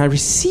receives it, and I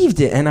received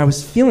it, and I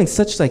was feeling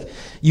such like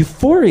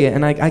euphoria,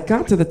 and I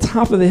got to the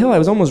top of the hill. I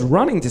was almost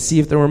running to see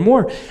if there were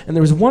more, and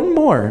there was one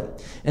more,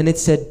 and it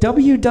said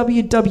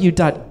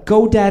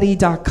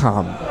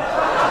www.godaddy.com.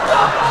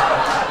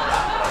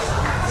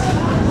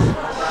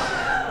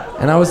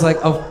 And I was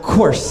like, of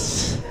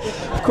course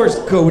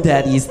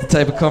GoDaddy is the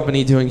type of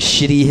company doing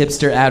shitty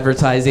hipster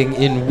advertising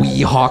in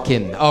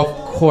Weehawken. Of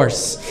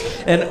course.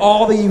 And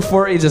all the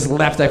euphoria just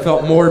left. I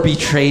felt more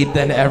betrayed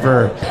than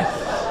ever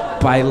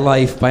by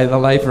the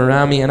life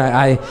around me. And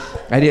I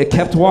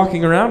kept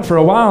walking around for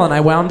a while, and I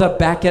wound up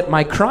back at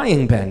my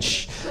crying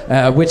bench,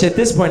 which at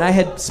this point I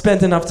had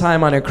spent enough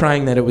time on it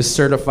crying that it was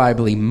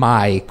certifiably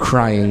my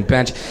crying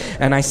bench.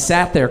 And I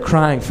sat there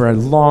crying for a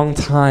long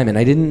time, and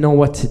I didn't know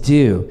what to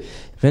do.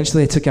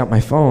 Eventually I took out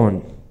my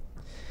phone,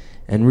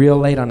 and real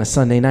late on a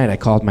Sunday night I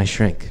called my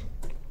shrink.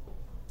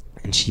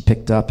 And she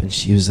picked up, and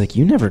she was like,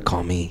 you never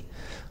call me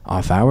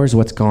off hours.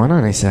 What's going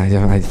on? I said,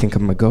 I think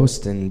I'm a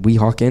ghost in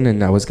Weehawken,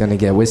 and I was going to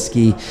get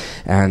whiskey,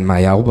 and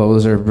my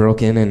elbows are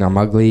broken, and I'm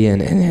ugly,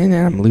 and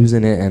I'm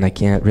losing it, and I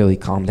can't really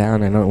calm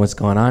down. I don't know what's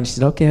going on. She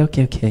said,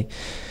 okay.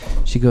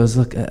 She goes,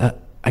 look, I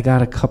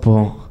got a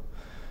couple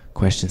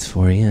questions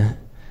for you.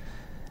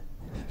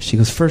 She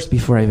goes, first,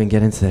 before I even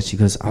get into that, she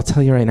goes, I'll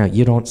tell you right now,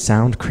 you don't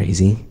sound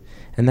crazy.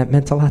 And that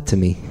meant a lot to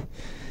me.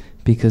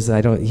 Because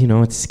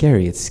it's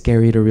scary. It's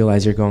scary to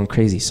realize you're going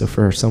crazy. So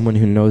for someone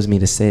who knows me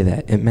to say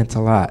that, it meant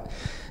a lot.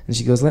 And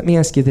she goes, let me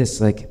ask you this,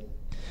 like,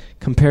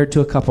 compared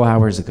to a couple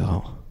hours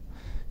ago,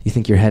 you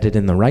think you're headed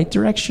in the right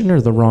direction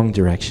or the wrong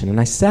direction? And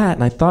I sat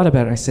and I thought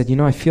about it. I said,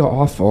 I feel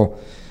awful.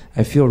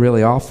 I feel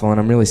really awful, and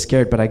I'm really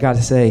scared. But I got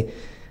to say,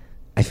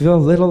 I feel a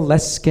little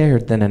less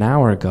scared than an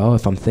hour ago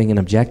if I'm thinking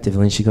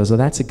objectively. And she goes, well,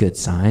 that's a good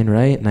sign,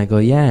 right? And I go,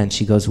 yeah. And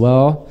she goes,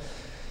 well,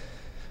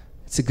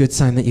 it's a good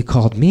sign that you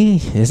called me,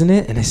 isn't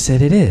it? And I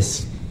said, it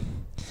is.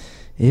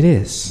 It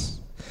is.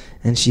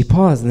 And she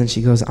paused, and then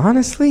she goes,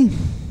 honestly,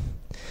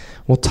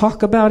 we'll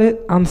talk about it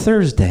on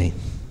Thursday.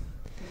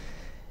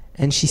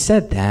 And she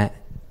said that,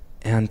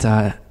 and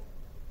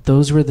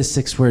those were the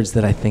 6 words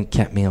that I think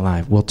kept me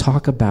alive. We'll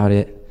talk about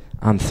it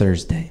on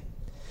Thursday.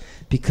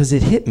 Because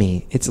it hit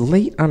me. It's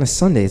late on a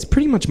Sunday. It's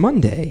pretty much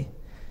Monday.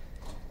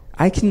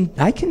 I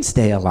can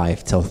stay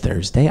alive till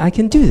Thursday. I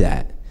can do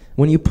that.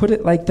 When you put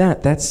it like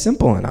that, that's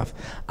simple enough.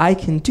 I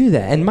can do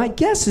that. And my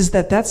guess is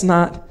that that's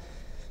not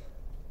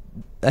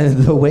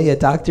the way a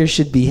doctor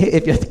should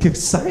behave.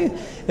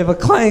 If a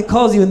client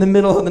calls you in the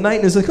middle of the night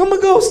and is like, I'm a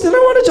ghost and I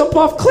want to jump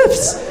off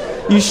cliffs,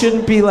 you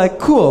shouldn't be like,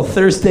 cool,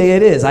 Thursday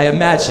it is. I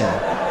imagine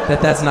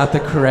that that's not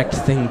the correct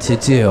thing to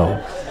do.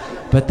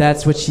 But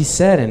that's what she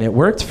said, and it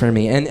worked for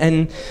me.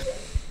 And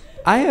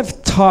I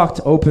have talked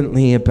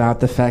openly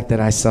about the fact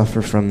that I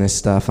suffer from this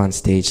stuff on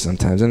stage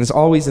sometimes, and it's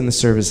always in the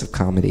service of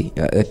comedy.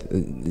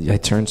 I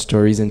turn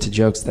stories into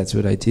jokes. That's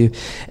what I do.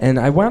 And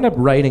I wound up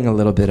writing a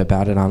little bit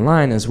about it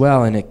online as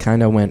well, and it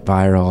kind of went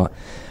viral.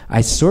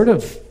 I sort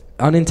of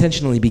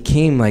unintentionally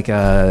became like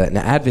an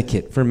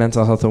advocate for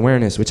mental health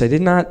awareness, which I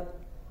did not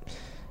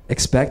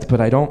expect, but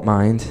I don't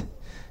mind,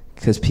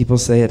 because people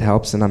say it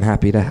helps, and I'm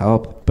happy to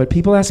help. But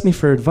people ask me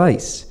for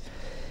advice.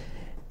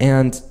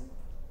 And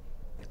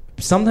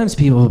sometimes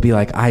people will be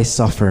like, I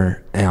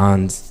suffer,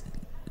 and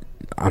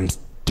I'm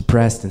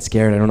depressed and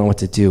scared. I don't know what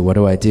to do. What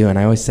do I do? And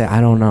I always say,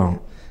 I don't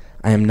know.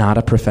 I am not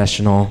a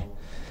professional.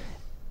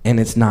 And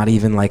it's not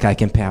even like I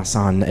can pass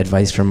on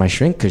advice from my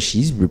shrink, because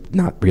she's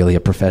not really a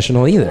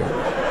professional either.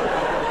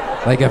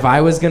 Like, if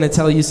I was going to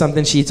tell you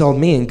something she told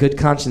me in good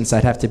conscience,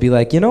 I'd have to be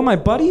like, my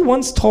buddy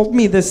once told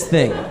me this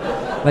thing.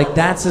 Like,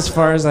 that's as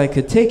far as I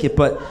could take it.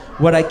 But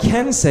what I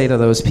can say to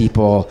those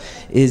people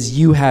is,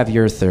 you have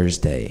your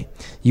Thursday.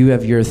 You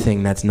have your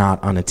thing that's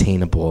not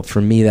unattainable.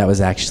 For me, that was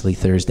actually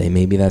Thursday.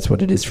 Maybe that's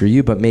what it is for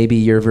you, but maybe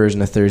your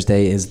version of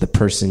Thursday is the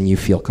person you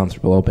feel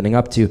comfortable opening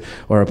up to,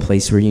 or a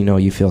place where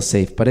you feel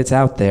safe. But it's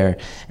out there,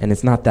 and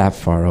it's not that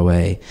far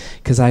away,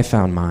 because I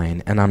found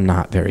mine, and I'm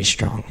not very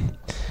strong.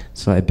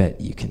 So I bet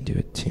you can do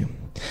it too.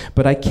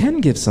 But I can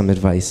give some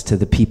advice to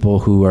the people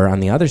who are on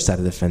the other side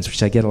of the fence,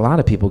 which I get a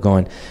lot of people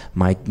going,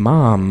 my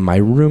mom, my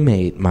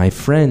roommate, my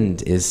friend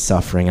is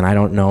suffering, and I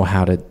don't know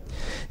how to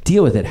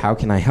deal with it. How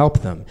can I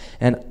help them?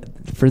 And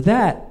for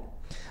that,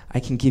 I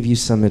can give you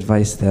some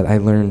advice that I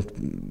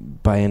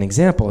learned by an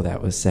example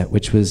that was set,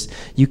 which was,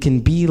 you can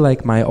be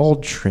like my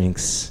old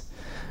shrinks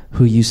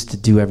who used to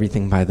do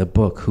everything by the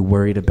book, who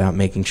worried about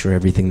making sure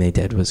everything they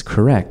did was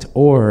correct.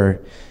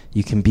 Or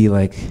you can be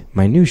like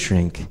my new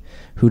shrink,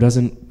 who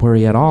doesn't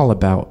worry at all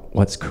about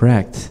what's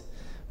correct,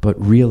 but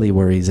really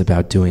worries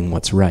about doing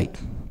what's right.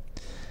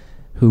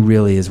 Who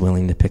really is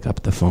willing to pick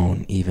up the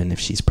phone, even if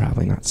she's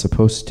probably not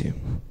supposed to.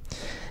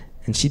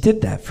 And she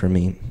did that for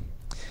me.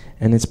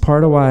 And it's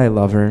part of why I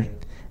love her,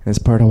 and it's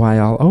part of why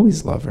I'll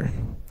always love her.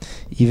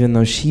 Even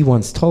though she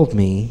once told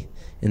me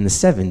in the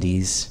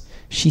 70s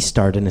she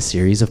starred in a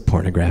series of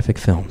pornographic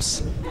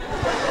films.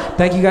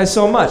 Thank you guys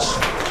so much.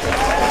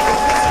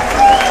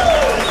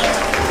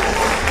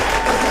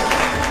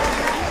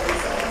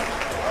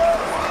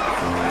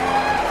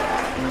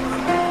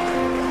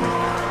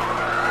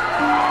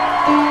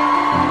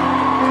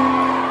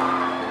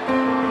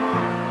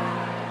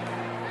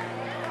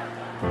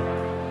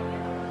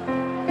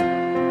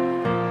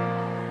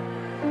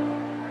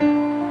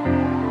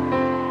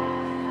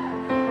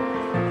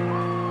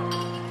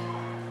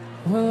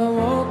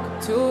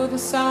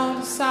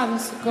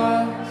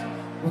 Cigars,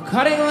 we're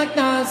cutting like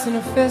knives in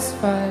a fist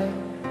fight.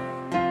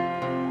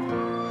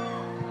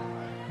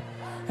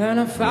 And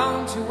I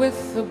found you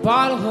with a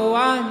bottle of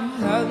wine, you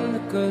had in the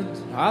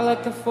goods. I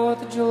like the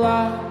 4th of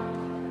July.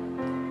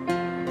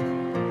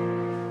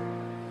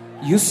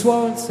 You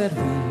swore and said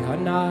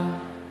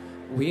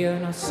we are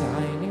not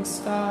shining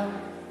stars.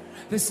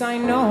 This I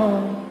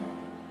know,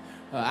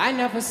 I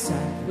never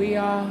said we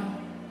are.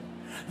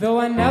 Though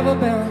I never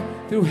been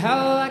through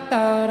hell like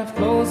that, I've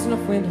closed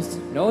enough windows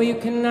to know you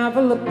can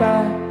never look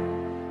back.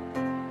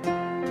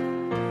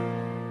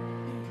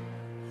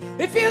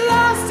 If you're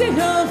lost in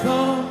a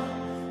road,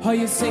 or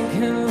you're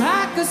sinking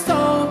like a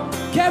stone,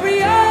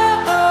 carry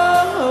on.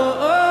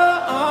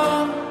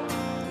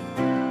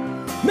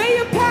 May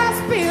your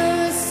past be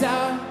the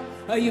sound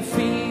of your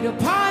feet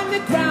upon the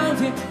ground,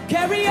 and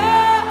carry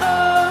on.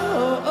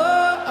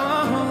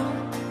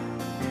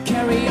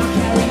 Carry on,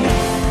 carry on.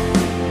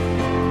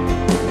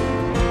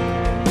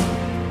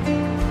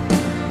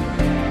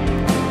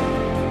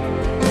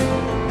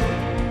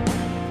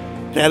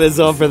 That is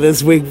all for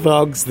this week,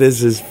 folks.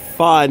 This is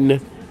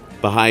fun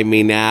behind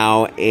me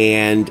now.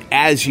 And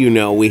as you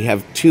know, we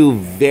have 2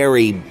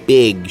 very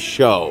big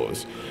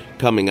shows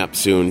coming up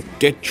soon.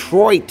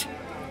 Detroit.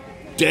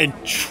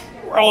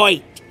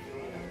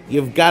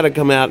 You've got to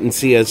come out and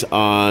see us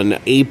on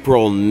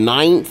April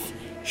 9th.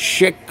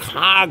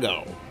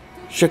 Chicago.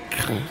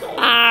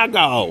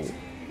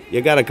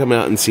 You got to come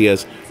out and see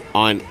us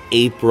on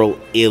April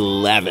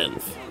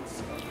 11th.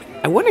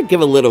 I want to give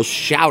a little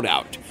shout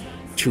out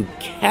to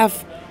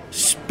KEF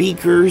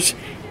Speakers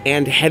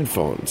and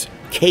Headphones,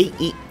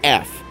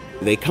 KEF.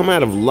 They come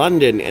out of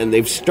London, and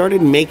they've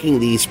started making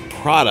these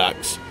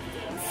products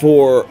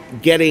for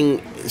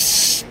getting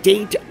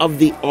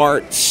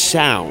state-of-the-art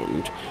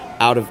sound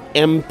out of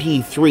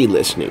MP3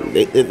 listening.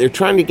 They're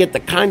trying to get the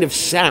kind of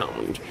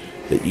sound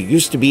that you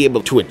used to be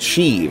able to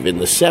achieve in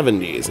the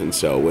 70s and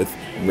so with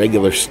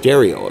regular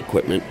stereo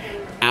equipment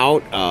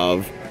out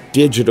of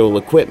digital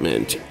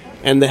equipment.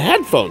 And the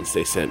headphones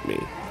they sent me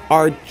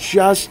are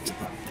just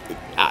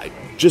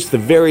the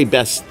very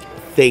best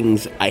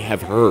things I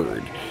have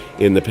heard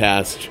in the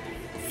past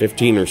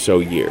 15 or so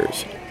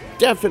years.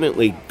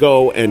 Definitely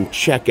go and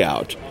check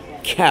out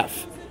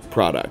KEF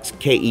products,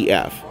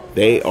 KEF.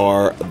 They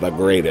are the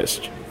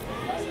greatest.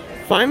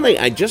 Finally,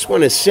 I just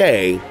want to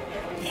say,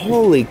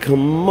 holy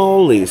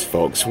camoles,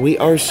 folks, we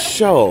are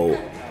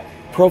so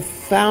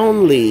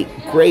profoundly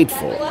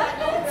grateful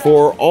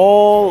for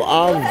all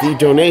of the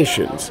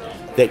donations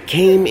that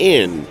came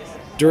in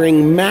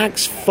during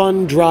Max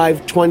Fun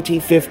Drive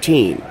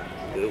 2015.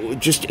 It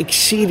just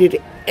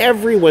exceeded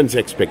everyone's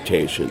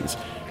expectations.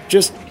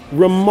 Just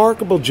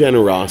remarkable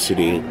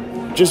generosity.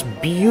 Just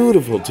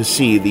beautiful to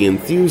see the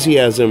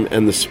enthusiasm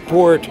and the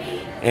support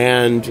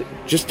and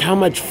just how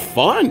much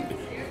fun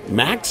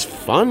Max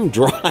Fun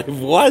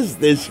Drive was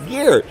this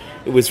year.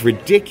 It was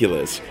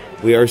ridiculous.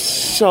 We are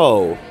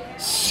so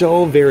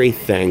very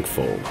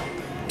thankful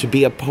to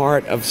be a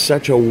part of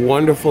such a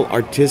wonderful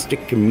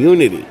artistic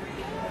community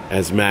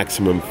as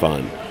Maximum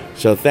Fun.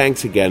 So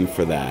thanks again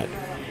for that.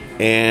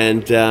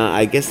 And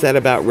I guess that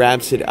about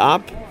wraps it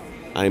up.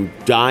 I'm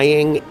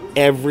dying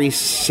every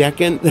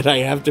second that I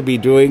have to be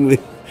doing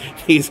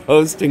these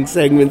hosting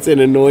segments in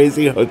a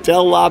noisy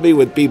hotel lobby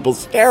with people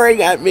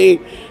staring at me.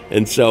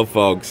 And so,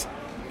 folks,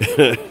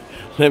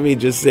 let me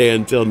just say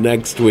until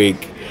next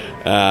week,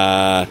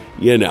 today...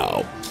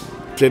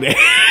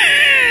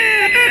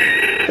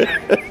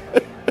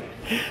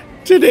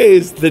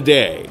 Today's the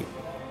day.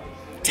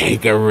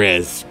 Take a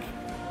risk.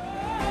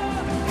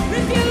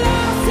 If you're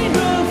lost in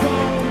a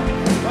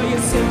road, or you're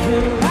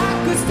sinking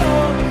like a stone,